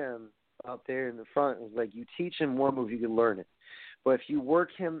gym up there in the front. It's like you teach him one move, you can learn it. But if you work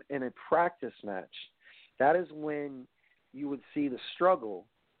him in a practice match, that is when you would see the struggle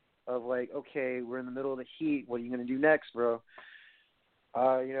of like, okay, we're in the middle of the heat. What are you going to do next, bro?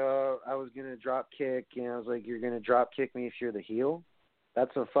 I was going to drop kick, and I was like, you're going to drop kick me if you're the heel?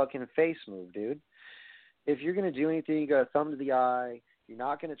 That's a fucking face move, dude. If you're going to do anything, you got a thumb to the eye. You're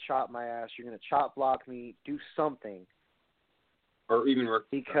not going to chop my ass. You're going to chop block me. Do something. Or even work.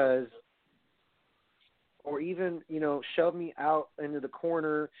 Or even, shove me out into the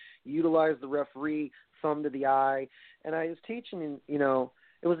corner, utilize the referee, thumb to the eye. And I was teaching,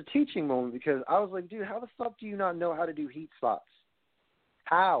 it was a teaching moment because I was like, dude, how the fuck do you not know how to do heat spots?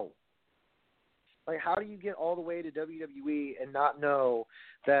 How? Like, how do you get all the way to WWE and not know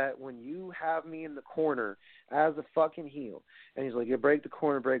that when you have me in the corner as a fucking heel, and he's like, you break the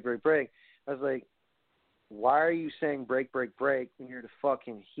corner, break. I was like, why are you saying break when you're the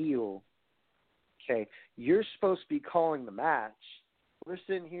fucking heel? Okay, you're supposed to be calling the match. We're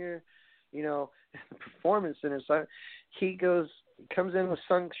sitting here, in the performance center. So he comes in with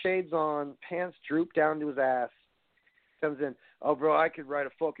shades on, pants droop down to his ass. Comes in, oh, bro, I could write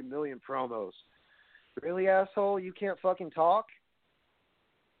a fucking million promos. Really, asshole? You can't fucking talk?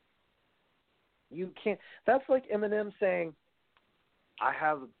 You can't. That's like Eminem saying, I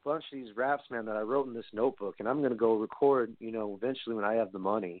have a bunch of these raps, man, that I wrote in this notebook, and I'm going to go record, eventually when I have the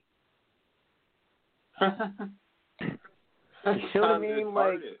money. You know what I mean?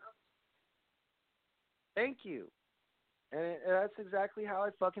 Like, thank you. And that's exactly how I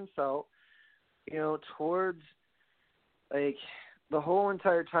fucking felt, towards, like, the whole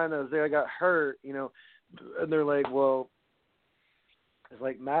entire time that I was there. I got hurt, and they're like, well, it's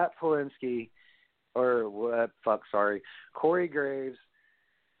like Matt Polinsky, Corey Graves,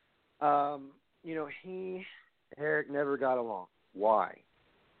 Eric never got along. Why?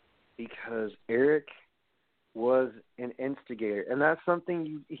 Because Eric was an instigator, and that's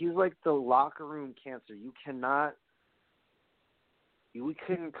something he's like the locker room cancer. We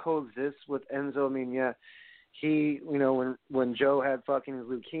couldn't coexist with Enzo. I mean, yeah, he, when Joe had fucking his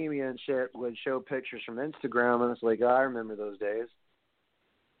leukemia and shit, would show pictures from Instagram, and it's like, I remember those days.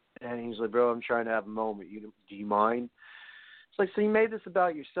 And he's like, bro, I'm trying to have a moment. Do you mind? It's like, so you made this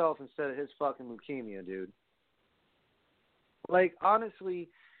about yourself instead of his fucking leukemia, dude. Like, honestly,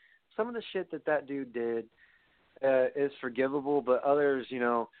 some of the shit that dude did is forgivable, but others,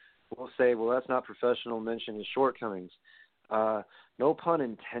 will say, well, that's not professional, mention his shortcomings. No pun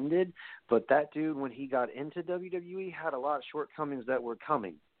intended, but that dude, when he got into WWE, had a lot of shortcomings that were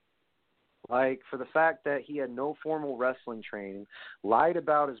coming. Like, for the fact that he had no formal wrestling training, lied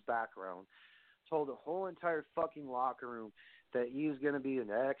about his background, told the whole entire fucking locker room that he was going to be an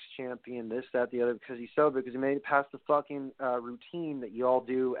ex-champion, this, that, the other, because he made it past the fucking routine that you all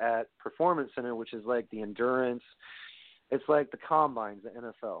do at Performance Center, which is like the endurance. It's like the combines, the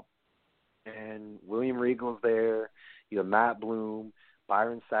NFL. And William Regal's there. You have Matt Bloom,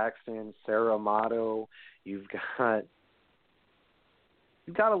 Byron Saxton, Sarah Amato. You've got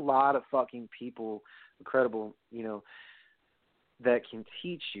a lot of fucking people, incredible, that can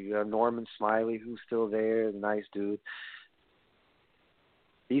teach you. You have Norman Smiley, who's still there, the nice dude.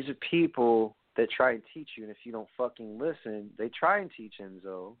 These are people that try and teach you, and if you don't fucking listen, they try and teach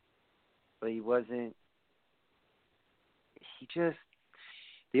Enzo, but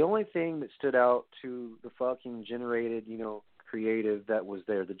the only thing that stood out to the fucking generated, creative that was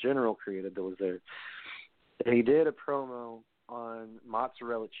there, the general creative that was there, He did a promo on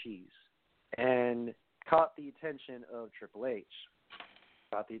mozzarella cheese and caught the attention of Triple H,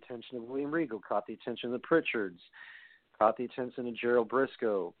 caught the attention of William Regal, caught the attention of the Pritchards, caught the attention of Gerald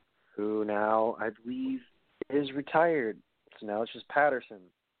Briscoe, who now, I believe, is retired. So now it's just Patterson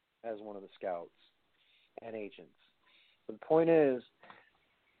as one of the scouts and agents. But the point is,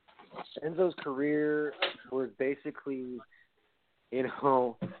 Enzo's career was basically, in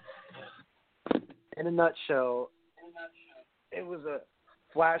a nutshell, it was a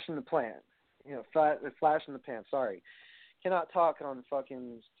flash in the pan. Flash in the pan, sorry. Cannot talk on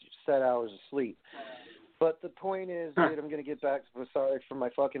fucking set hours of sleep. But the point is, dude, I'm going to get back to, sorry for my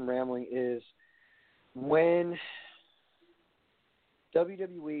fucking rambling, is when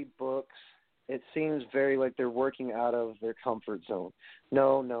WWE books, it seems very like they're working out of their comfort zone.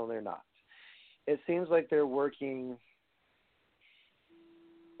 No, they're not. It seems like they're working,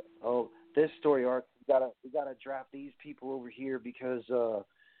 this story arc, we gotta draft these people over here because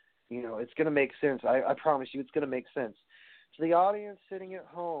it's gonna make sense. I promise you, it's gonna make sense. To the audience sitting at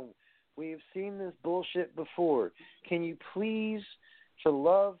home, we've seen this bullshit before. Can you please, for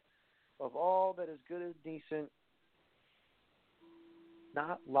love of all that is good and decent,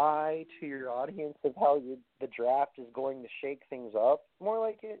 not lie to your audience of how the draft is going to shake things up? More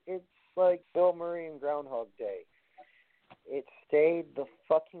like it's like Bill Murray and Groundhog Day. It stayed the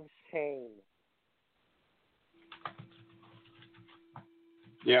fucking same.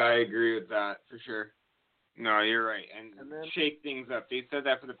 Yeah, I agree with that for sure. No, you're right. And then, shake things up. They've said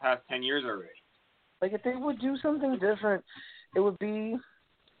that for the past 10 years already. Like, if they would do something different, it would be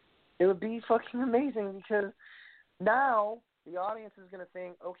fucking amazing, because now the audience is going to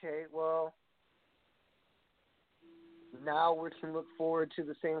think, okay, well, now we can look forward to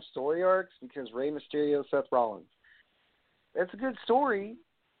the same story arcs because Rey Mysterio, Seth Rollins. It's a good story,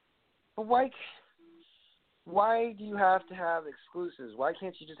 but why do you have to have exclusives? Why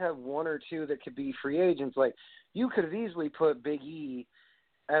can't you just have one or two that could be free agents? Like, you could have easily put Big E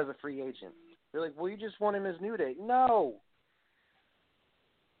as a free agent. They're like, well, you just want him as New Day. No.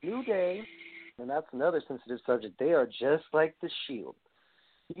 New Day, and that's another sensitive subject, they are just like the Shield.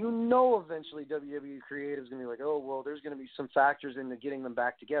 You know eventually WWE Creative is going to be like, oh, well, there's going to be some factors into getting them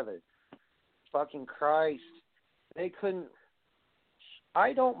back together. Fucking Christ. They couldn't.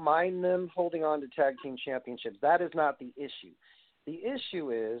 I don't mind them holding on to tag team championships. That is not the issue. The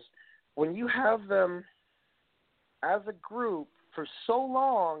issue is when you have them as a group for so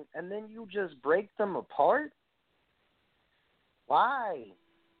long and then you just break them apart. Why?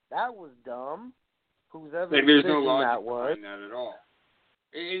 That was dumb. Who's ever there's no logic that was. behind that at all.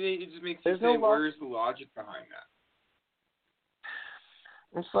 It just makes you say, where's the logic behind that?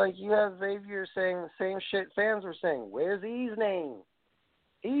 It's like you have Xavier saying the same shit fans were saying. Where's E's name?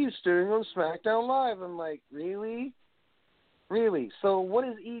 E's staying on SmackDown Live. I'm like, really? Really? So what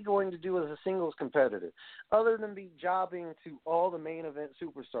is E going to do as a singles competitor other than be jobbing to all the main event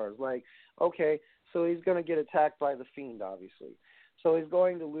superstars? Like, okay, so he's going to get attacked by The Fiend, obviously. So he's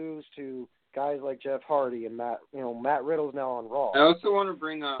going to lose to guys like Jeff Hardy and Matt Riddle's now on Raw. I also want to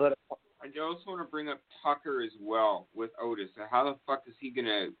bring up Tucker as well with Otis. How the fuck is he going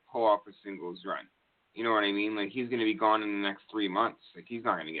to pull off a singles run? You know what I mean? Like, he's going to be gone in the next 3 months. Like, he's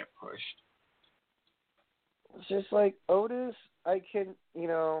not going to get pushed. It's just like Otis, I can,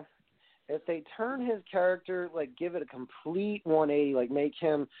 if they turn his character, like, give it a complete 180, like, make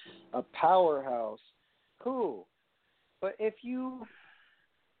him a powerhouse, cool. But if you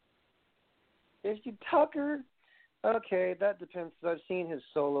Tucker, okay, that depends. I've seen his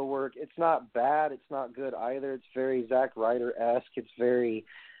solo work. It's not bad. It's not good either. It's very Zack Ryder-esque. It's very,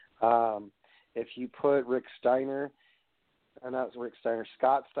 if you put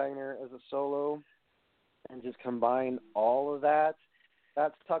Scott Steiner as a solo and just combine all of that,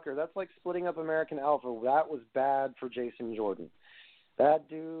 that's Tucker. That's like splitting up American Alpha. That was bad for Jason Jordan. That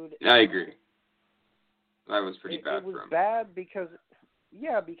dude. I agree. That was pretty bad for him. It was bad because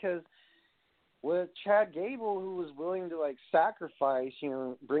with Chad Gable, who was willing to, like, sacrifice,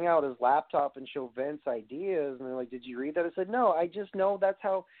 bring out his laptop and show Vince ideas, and they're like, did you read that? I said, no, I just know that's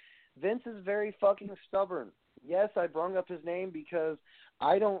how Vince is very fucking stubborn. Yes, I brung up his name because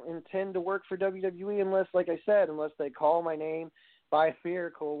I don't intend to work for WWE unless, like I said, unless they call my name by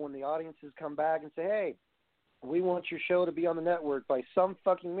miracle when the audiences come back and say, hey, we want your show to be on the network by some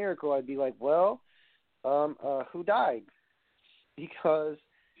fucking miracle. I'd be like, well, who died? Because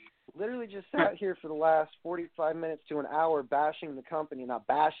literally just sat here for the last 45 minutes to an hour bashing the company, not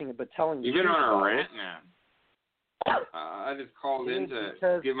bashing it, but telling you. You've been on a rant, man. I just called in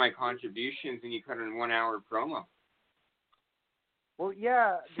to give my contributions, and you cut in a 1 hour promo. Well,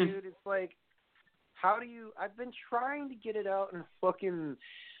 yeah, dude, it's like, how do you? I've been trying to get it out and fucking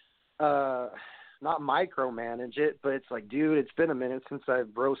not micromanage it, but it's like, dude, it's been a minute since I've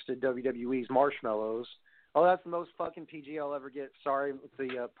roasted WWE's marshmallows. Oh, that's the most fucking PG I'll ever get. Sorry, with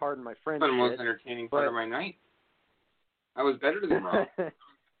the pardon my French. That was the most entertaining part of my night. I was better than Raw.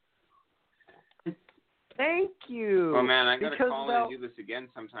 Thank you. Oh man, I gotta call in and do this again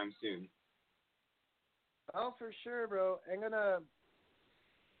sometime soon. Oh, for sure, bro. I'm gonna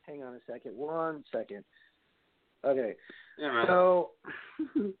hang on a second. 1 second. Okay. Yeah, man. So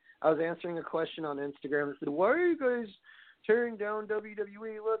I was answering a question on Instagram that said, "Why are you guys tearing down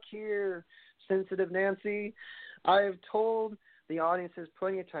WWE? Look here, sensitive Nancy." I have told the audiences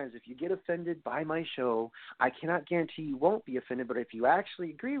plenty of times, if you get offended by my show, I cannot guarantee you won't be offended, but if you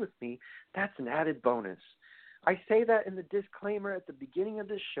actually agree with me, that's an added bonus. I say that in the disclaimer at the beginning of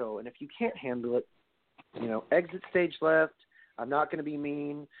this show, and if you can't handle it, exit stage left. I'm not going to be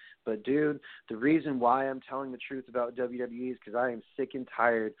mean, but dude, the reason why I'm telling the truth about WWE is because I am sick and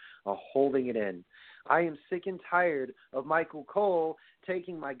tired of holding it in. I am sick and tired of Michael Cole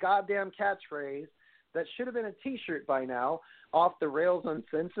taking my goddamn catchphrase that should have been a T-shirt by now, off the rails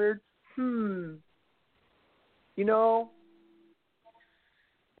uncensored.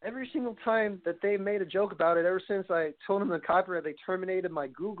 Every single time that they made a joke about it, ever since I told them the copyright, they terminated my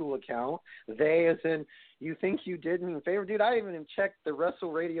Google account. They, as in, you think you did me a favor? Dude, I haven't even checked the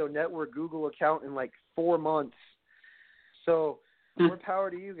Wrestle Radio Network Google account in like 4 months. So, more power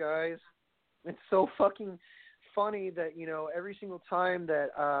to you guys. It's so fucking funny that, every single time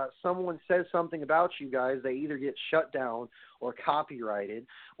that someone says something about you guys, they either get shut down or copyrighted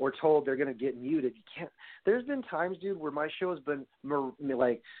or told they're going to get muted. You can't. There's been times, dude, where my show has been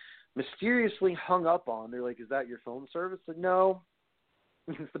mysteriously hung up on. They're like, "Is that your phone service?" I said, "No."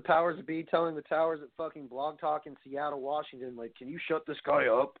 It's the powers that be telling the towers at fucking Blog Talk in Seattle, Washington, like, "Can you shut this guy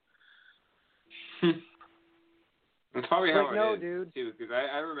up?" That's probably how it is, dude. too, because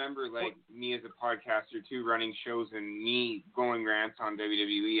I remember, me as a podcaster, too, running shows and me going rants on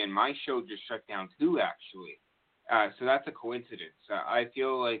WWE, and my show just shut down, too, actually. So that's a coincidence. I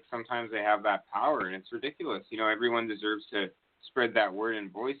feel like sometimes they have that power, and it's ridiculous. Everyone deserves to spread that word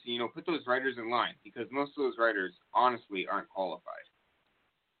and voice, and, put those writers in line, because most of those writers, honestly, aren't qualified.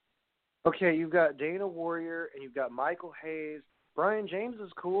 Okay, you've got Dana Warrior, and you've got Michael Hayes. Brian James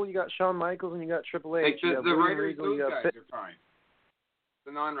is cool. You got Shawn Michaels and you got Triple H. The writers, those guys are fine.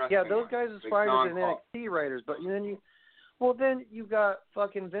 The non-wrestling Yeah, those guys are fine as NXT writers. But then you've got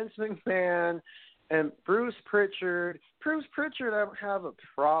fucking Vince McMahon and Bruce Pritchard. Bruce Pritchard I don't have a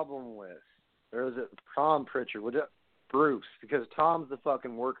problem with. Or is it Tom Pritchard? Bruce, because Tom's the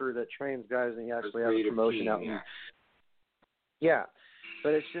fucking worker that trains guys and he actually has a promotion out. Yeah,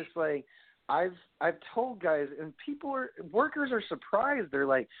 but it's just like, I've told guys, and workers are surprised. They're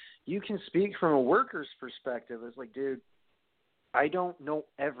like, "You can speak from a worker's perspective." It's like, dude, I don't know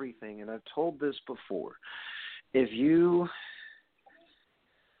everything, and I've told this before. If you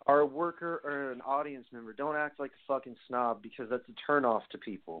are a worker or an audience member, don't act like a fucking snob, because that's a turnoff to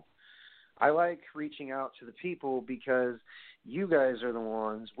people. I like reaching out to the people because you guys are the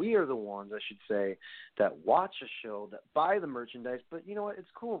ones, we are the ones, I should say, that watch a show, that buy the merchandise. But you know what?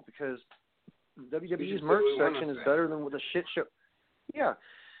 It's cool because WWE's merch section is better than with a shit show. Yeah,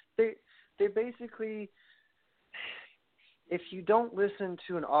 they basically, if you don't listen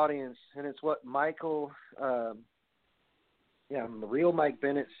to an audience, and it's what Michael, the real Mike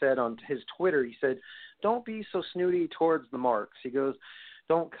Bennett said on his Twitter. He said, "Don't be so snooty towards the marks." He goes,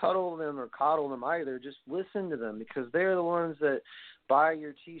 "Don't cuddle them or coddle them either. Just listen to them, because they're the ones that buy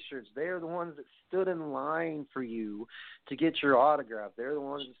your T-shirts. They're the ones that stood in line for you to get your autograph. They're the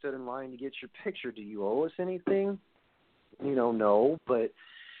ones that stood in line to get your picture. Do you owe us anything? No, but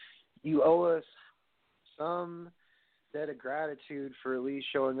you owe us some debt of gratitude for at least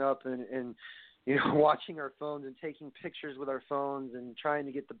showing up and watching our phones and taking pictures with our phones and trying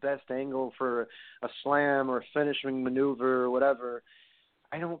to get the best angle for a slam or a finishing maneuver or whatever.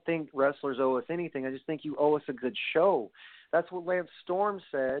 I don't think wrestlers owe us anything. I just think you owe us a good show." That's what Lance Storm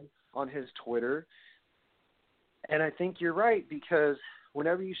said on his Twitter. And I think you're right, because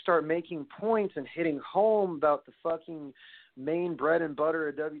whenever you start making points and hitting home about the fucking main bread and butter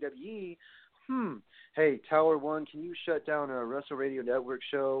of WWE, hey, Tower 1, can you shut down a Wrestle Radio Network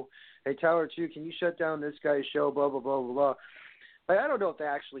show? Hey, Tower 2, can you shut down this guy's show, blah, blah, blah, blah, blah. I don't know if they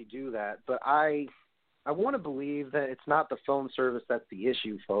actually do that, but I want to believe that it's not the phone service that's the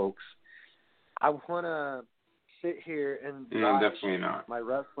issue, folks. I want to sit here and watch definitely not. my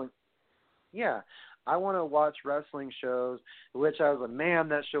wrestling. Yeah, I want to watch wrestling shows, which I was like, man,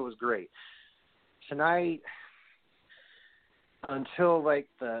 that show was great. Tonight, until like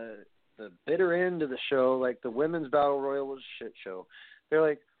the the bitter end of the show, like the women's battle royal was a shit show. They're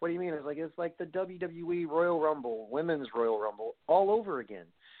like, what do you mean? It's like the WWE Royal Rumble, women's Royal Rumble, all over again.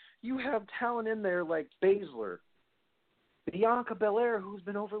 You have talent in there like Baszler, Bianca Belair, who's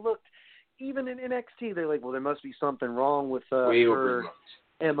been overlooked. Even in NXT, they're like, well, there must be something wrong with her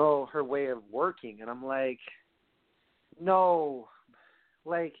MO, her way of working. And I'm like, no.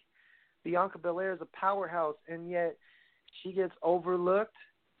 Like, Bianca Belair is a powerhouse, and yet she gets overlooked.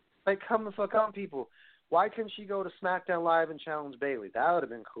 Like, come the fuck on, people. Why couldn't she go to SmackDown Live and challenge Bayley? That would have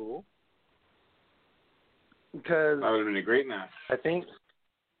been cool. Because that would have been a great match. I think,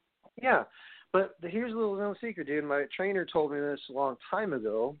 yeah. But here's a little known secret, dude. My trainer told me this a long time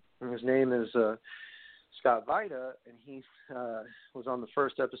ago, and his name is Scott Vita, and he was on the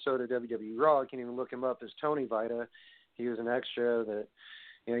first episode of WWE Raw. You can even look him up as Tony Vita. He was an extra that,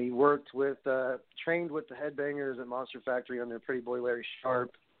 you know, he worked with, trained with the Headbangers at Monster Factory under Pretty Boy Larry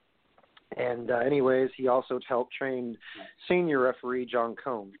Sharp. And anyways, he also helped train senior referee John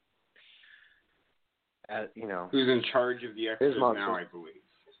Cone. Who's in charge of the extras now, I believe.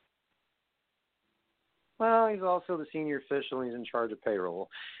 Well, he's also the senior official, and he's in charge of payroll.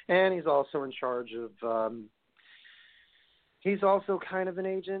 And he's also in charge of, he's also kind of an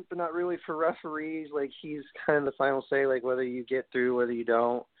agent, but not really for referees. Like, he's kind of the final say, like, whether you get through, whether you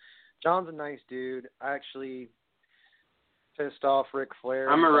don't. John's a nice dude. I actually pissed off Ric Flair.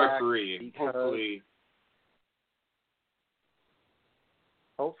 I'm a referee.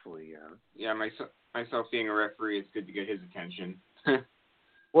 Hopefully, yeah. Yeah, myself being a referee, it's good to get his attention.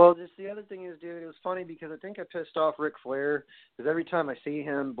 Well, just the other thing is, dude, it was funny because I think I pissed off Ric Flair because every time I see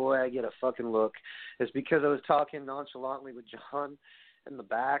him, boy, I get a fucking look. It's because I was talking nonchalantly with John in the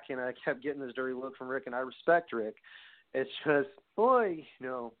back, and I kept getting this dirty look from Rick, and I respect Rick. It's just, boy, you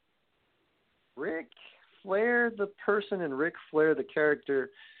know, Ric Flair the person and Ric Flair the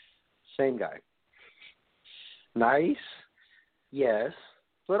character, same guy. Nice, yes,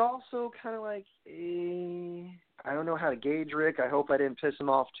 but also kind of like, I don't know how to gauge Rick. I hope I didn't piss him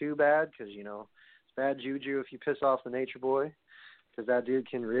off too bad because, you know, it's bad juju if you piss off the Nature Boy because that dude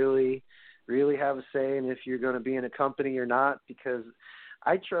can really, really have a say in if you're going to be in a company or not because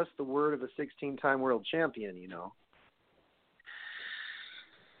I trust the word of a 16-time world champion, you know.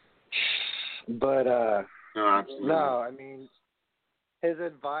 But, no, I mean, his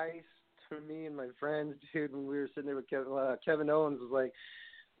advice to me and my friends, dude, when we were sitting there with Kevin Owens was like,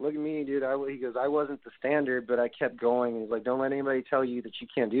 look at me, dude. He goes, I wasn't the standard, but I kept going. And he's like, don't let anybody tell you that you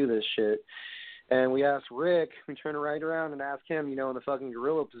can't do this shit. And we asked Rick, we turned right around and asked him, you know, in the fucking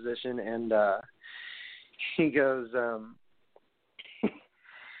gorilla position. And he goes,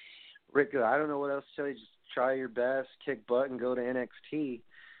 Rick, I don't know what else to tell you. Just try your best, kick butt, and go to NXT.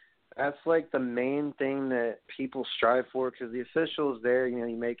 That's like the main thing that people strive for because the officials there, you know,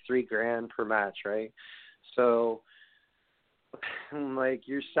 you make $3,000 per match, right? So, like,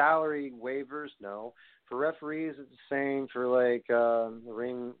 your salary waivers, no. For referees, it's the same. For, like,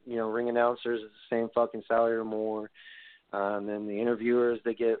 ring announcers, it's the same fucking salary or more. And then the interviewers,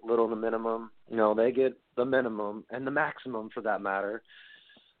 they get little to minimum. You know, they get the minimum and the maximum for that matter.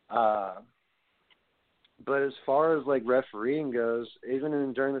 But as far as, like, refereeing goes,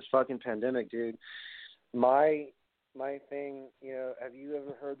 even during this fucking pandemic, dude, my thing, you know, have you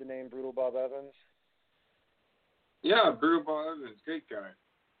ever heard the name Brutal Bob Evans? Yeah, Brutal Bob Evans, great guy.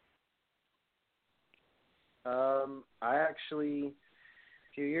 I actually,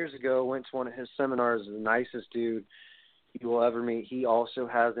 a few years ago, went to one of his seminars. The nicest dude you will ever meet. He also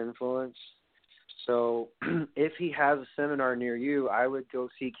has influence. So if he has a seminar near you, I would go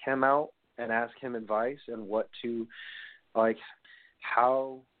seek him out and ask him advice and what to, like,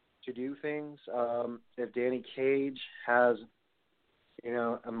 how to do things. If Danny Cage has, you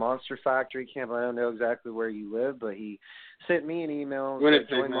know, a Monster Factory camp, I don't know exactly where you live, but he sent me an email and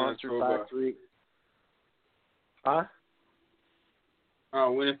said, join Monster Factory. Huh?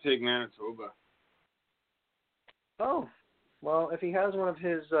 Oh, Winnipeg, Manitoba. Oh, well, if he has one of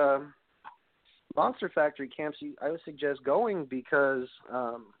his Monster Factory camps, I would suggest going because,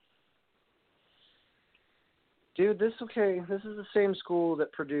 dude, this is the same school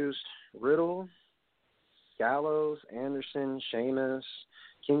that produced Riddle, Gallows, Anderson, Sheamus,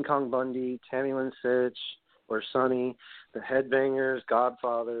 King Kong Bundy, Tammy Lynn Sitch, or Sonny, the Headbangers,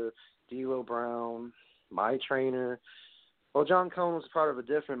 Godfather, D'Lo Brown, my trainer. Well, John Cone was part of a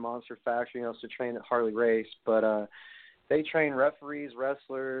different Monster Factory, also trained at Harley Race, but they train referees,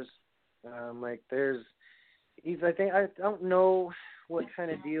 wrestlers. I don't know what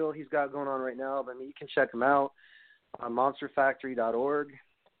kind of deal he's got going on right now, but I mean, you can check him out on monsterfactory.org.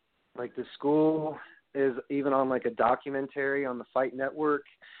 Like, the school is even on, like, a documentary on the Fight Network.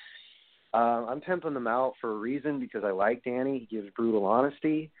 I'm pimping them out for a reason because I like Danny. He gives brutal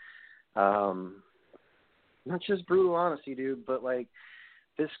honesty. Not just brutal honesty, dude, but like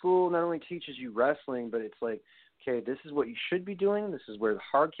this school not only teaches you wrestling, but it's like, okay, this is what you should be doing. This is where the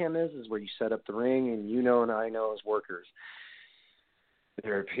hard cam is. This is where you set up the ring, and you know and I know as workers.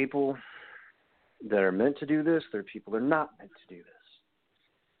 There are people that are meant to do this. There are people that are not meant to do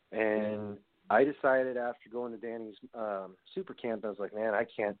this. And I decided after going to Danny's super camp, I was like, man, I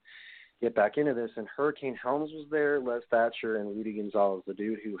can't get back into this. And Hurricane Helms was there, Les Thatcher, and Rudy Gonzalez, the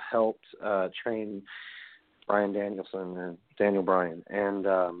dude who helped train Bryan Danielson or Daniel Bryan. And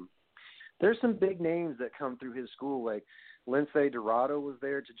there's some big names that come through his school, like Lindsay Dorado was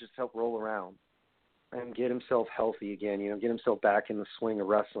there to just help roll around and get himself healthy again, get himself back in the swing of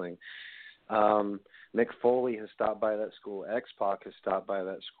wrestling. Mick Foley has stopped by that school. X-Pac has stopped by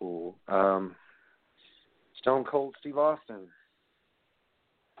that school. Stone Cold Steve Austin.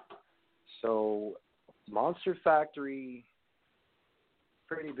 So Monster Factory,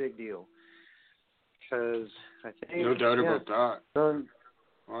 pretty big deal. Because I think... No doubt about that. Well,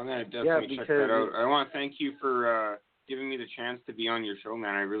 I'm going to definitely check that out. I want to thank you for giving me the chance to be on your show,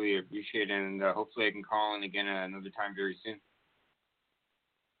 man. I really appreciate it, and hopefully I can call in again another time very soon.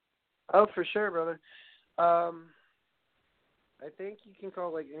 Oh, for sure, brother. I think you can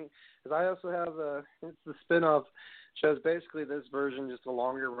call because I also have it's the spin-off shows. Basically, this version, just a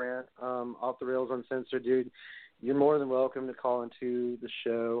longer rant, off the rails, uncensored, dude. You're more than welcome to call into the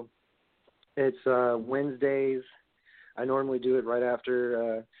show. It's Wednesdays. I normally do it right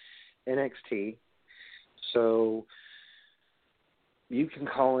after NXT, so you can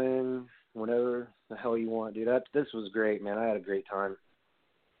call in whenever the hell you want, dude. This was great, man. I had a great time.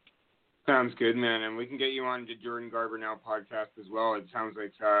 Sounds good, man. And we can get you on the Jordan Garber Now podcast as well. It sounds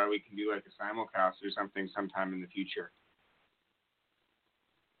like we can do like a simulcast or something sometime in the future.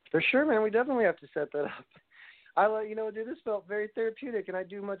 For sure, man. We definitely have to set that up. Dude, this felt very therapeutic, and I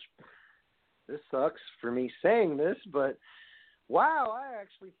do much. This sucks for me saying this, but wow, I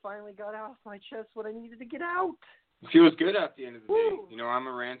actually finally got off my chest what I needed to get out. It feels good at the end of the day. I'm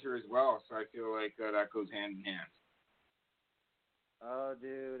a ranter as well, so I feel like that goes hand in hand. Oh,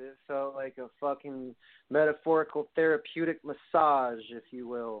 dude, it felt like a fucking metaphorical therapeutic massage, if you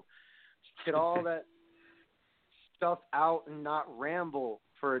will. Just get all that stuff out and not ramble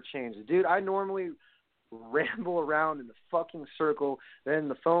for a change. Dude, I normally ramble around in the fucking circle, then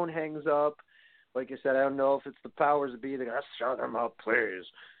the phone hangs up. Like I said, I don't know if it's the powers that be that gotta shut them up, please.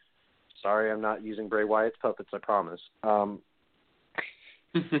 Sorry, I'm not using Bray Wyatt's puppets, I promise. All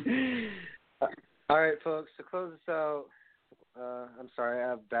right, folks, to close this out, I'm sorry, I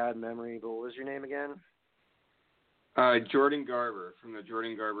have bad memory, but what was your name again? Jordan Garber from the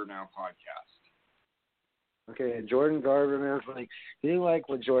Jordan Garber Now podcast. Okay, Jordan Garber, man, you like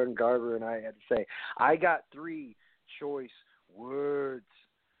what Jordan Garber and I had to say. I got 3 choice words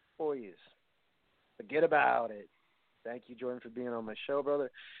for you. Forget about it. Thank you, Jordan, for being on my show,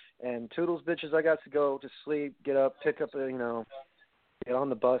 brother. And toodles, bitches, I got to go to sleep, get up, pick up, get on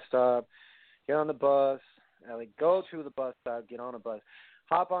the bus stop, get on the bus, go to the bus stop, get on a bus,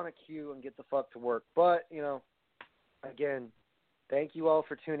 hop on a queue, and get the fuck to work. But, again, thank you all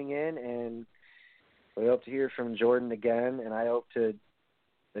for tuning in, and we hope to hear from Jordan again, and I hope that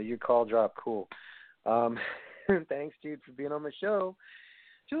your call dropped cool. Thanks, dude, for being on my show.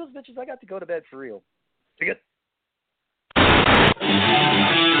 Toodles, bitches, I got to go to bed for real. See ya.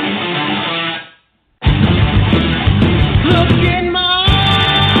 Look in my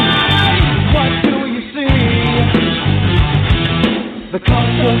eyes, what do you see? The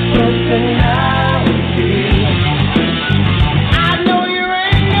cost of personality. I know your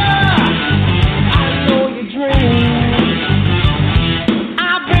anger, I know your dreams.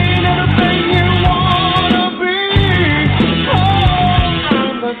 I've been everything you wanna be. Oh,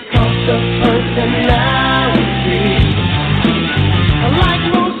 I'm the cost of personality. Like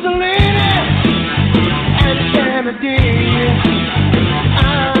Mussolini and Kennedy,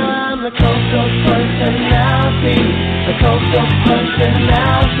 I'm the coast of personality, the coast of personality.